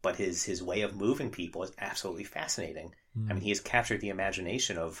 But his way of moving people is absolutely fascinating. I mean, he has captured the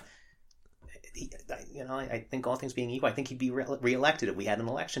imagination of, I think all things being equal, I think he'd be reelected if we had an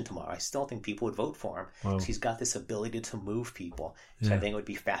election tomorrow. I still think people would vote for him. Wow. He's got this ability to move people. So I think it would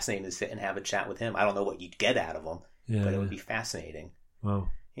be fascinating to sit and have a chat with him. I don't know what you'd get out of him, but it would be fascinating. Wow.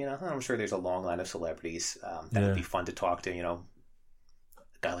 I'm sure there's a long line of celebrities that would be fun to talk to, a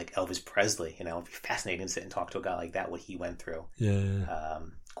guy like Elvis Presley, it'd be fascinating to sit and talk to a guy like that, what he went through. Yeah.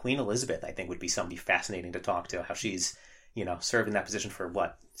 Queen Elizabeth, I think, would be somebody fascinating to talk to. How she's, served in that position for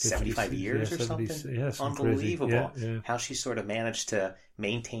 75 years or something? Yes, unbelievable. Yeah. How she sort of managed to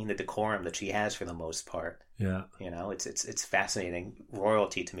maintain the decorum that she has for the most part. Yeah. It's fascinating.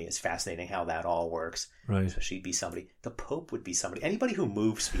 Royalty to me is fascinating how that all works. Right. So she'd be somebody. The Pope would be somebody. Anybody who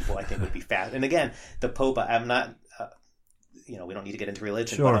moves people, I think, would be fast. And again, the Pope, I'm not, we don't need to get into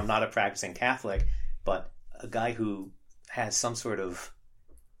religion, sure. but I'm not a practicing Catholic, but a guy who has some sort of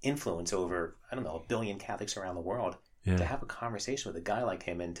influence over, I don't know, 1 billion Catholics around the world, to have a conversation with a guy like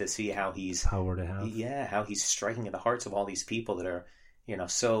him and to see how he's power to have. Yeah, how he's striking at the hearts of all these people that are,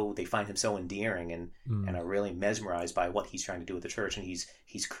 so they find him so endearing and are really mesmerized by what he's trying to do with the church, and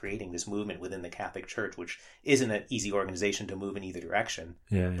he's creating this movement within the Catholic Church, which isn't an easy organization to move in either direction.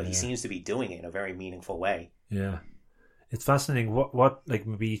 But he seems to be doing it in a very meaningful way. Yeah. It's fascinating what like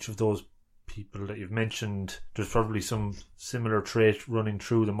maybe each of those people that you've mentioned, there's probably some similar trait running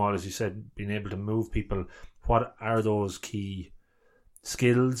through them all, as you said, being able to move people. What are those key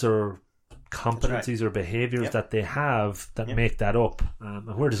skills or competencies or behaviours that they have that make that up?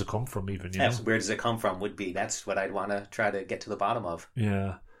 And where does it come from even? Where does it come from that's what I'd want to try to get to the bottom of.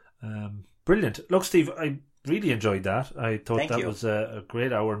 Yeah. Brilliant. Look, Steve, I really enjoyed that. I thought that was a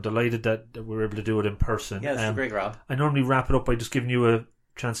great hour. I'm delighted that we were able to do it in person. Yeah, it's great, Rob. I normally wrap it up by just giving you a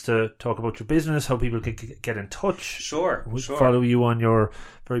chance to talk about your business, how people can get in touch. Sure. Follow you on your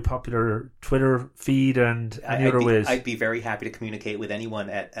very popular Twitter feed and any other ways. I'd be very happy to communicate with anyone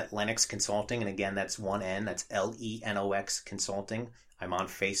at Lenox Consulting. And again, that's one N, that's Lenox Consulting. I'm on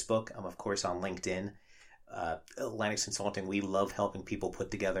Facebook. I'm, of course, on LinkedIn. Lenox Consulting, we love helping people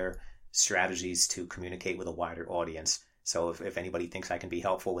put together strategies to communicate with a wider audience. So if anybody thinks I can be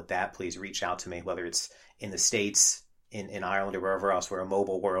helpful with that, please reach out to me, whether it's in the States, in Ireland, or wherever else. We're a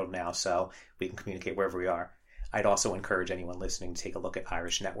mobile world now, so we can communicate wherever we are. I'd also encourage anyone listening to take a look at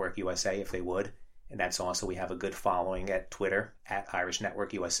Irish Network USA if they would. And that's also, we have a good following at Twitter, at Irish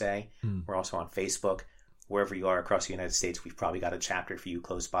Network USA. We're also on Facebook. Wherever you are across the United States, we've probably got a chapter for you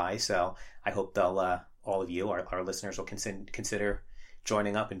close by. So I hope they'll, all of you, our listeners, will consider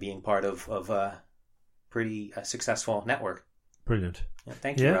joining up and being part of pretty successful network. Brilliant. Yeah,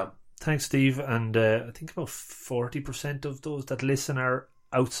 thank you, Rob. Thanks, Steve. And I think about 40% of those that listen are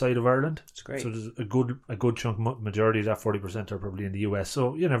outside of Ireland. It's great. So there's a good chunk, majority of that 40% are probably in the US.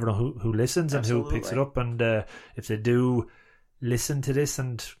 So you never know who listens and who picks it up. And if they do listen to this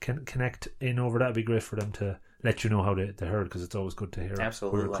and can connect in over that, it'd be great for them to let you know how they heard, because it's always good to hear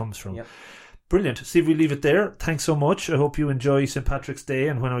where it comes from. Yep. Brilliant. Steve, we leave it there. Thanks so much. I hope you enjoy St. Patrick's Day,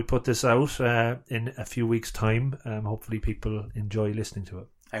 and when I put this out in a few weeks' time, hopefully people enjoy listening to it.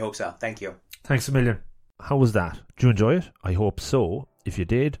 I hope so. Thank you. Thanks a million. How was that? Did you enjoy it? I hope so. If you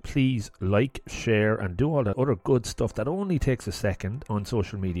did, please like, share, and do all that other good stuff that only takes a second on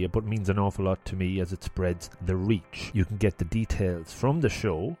social media but means an awful lot to me as it spreads the reach. You can get the details from the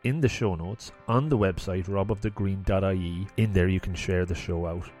show in the show notes on the website robofthegreen.ie. In there you can share the show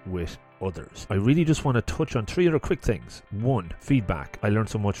out with others. I really just want to touch on 3 other quick things. 1, feedback. I learned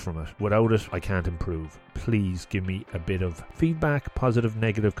so much from it. Without it, I can't improve. Please give me a bit of feedback, positive,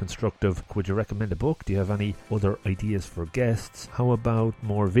 negative, constructive. Would you recommend a book? Do you have any other ideas for guests? How about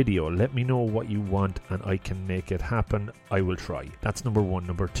more video? Let me know what you want and I can make it happen. I will try. That's number 1.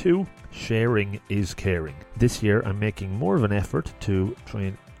 Number 2, sharing is caring. This year I'm making more of an effort to try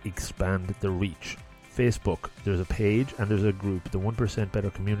and expand the reach. Facebook, there's a page and there's a group. The 1% Better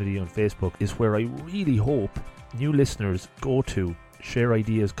community on Facebook is where I really hope new listeners go to share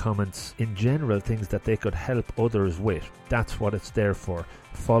ideas, comments, in general things that they could help others with. That's what it's there for.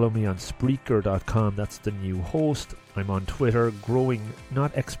 Follow me on Spreaker.com. That's the new host. I'm on Twitter, growing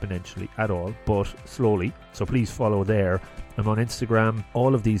not exponentially at all, but slowly. So please follow there. I'm on Instagram.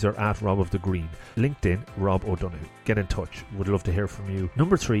 All of these are at Rob of the Green. LinkedIn, Rob O'Donoghue. Get in touch. Would love to hear from you.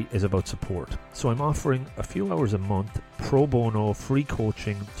 Number 3 is about support. So I'm offering a few hours a month, pro bono, free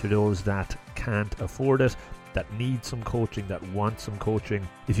coaching to those that can't afford it, that need some coaching, that want some coaching.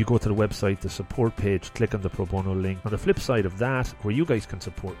 If you go to the website, the support page, click on the pro bono link. On the flip side of that, where you guys can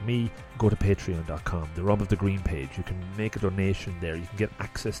support me, go to patreon.com, the Rob of the Green page. You can make a donation there. You can get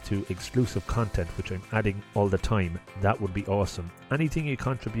access to exclusive content, which I'm adding all the time. That would be awesome. Anything you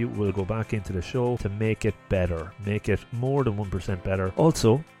contribute will go back into the show to make it better, make it more than 1% better.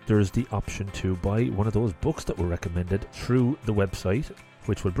 Also, there's the option to buy one of those books that were recommended through the website,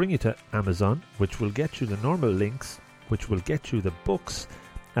 which will bring you to Amazon, which will get you the normal links, which will get you the books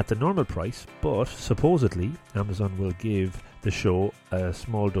at the normal price, but supposedly Amazon will give the show a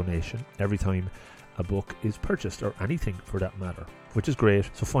small donation every time a book is purchased, or anything for that matter, which is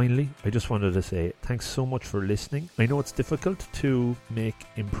great. So finally, I just wanted to say thanks so much for listening. I know it's difficult to make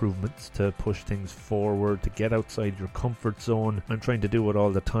improvements, to push things forward, to get outside your comfort zone. I'm trying to do it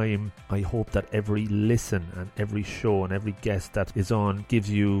all the time. I hope that every listen and every show and every guest that is on gives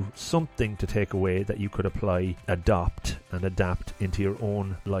you something to take away that you could apply, adopt and adapt into your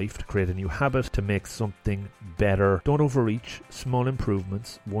own life to create a new habit, to make something better. Don't overreach. Small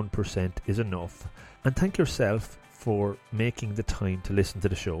improvements, 1% is enough. And thank yourself for making the time to listen to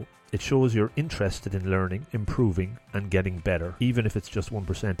the show. It shows you're interested in learning, improving, and getting better, even if it's just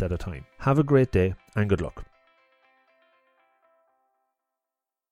 1% at a time. Have a great day and good luck.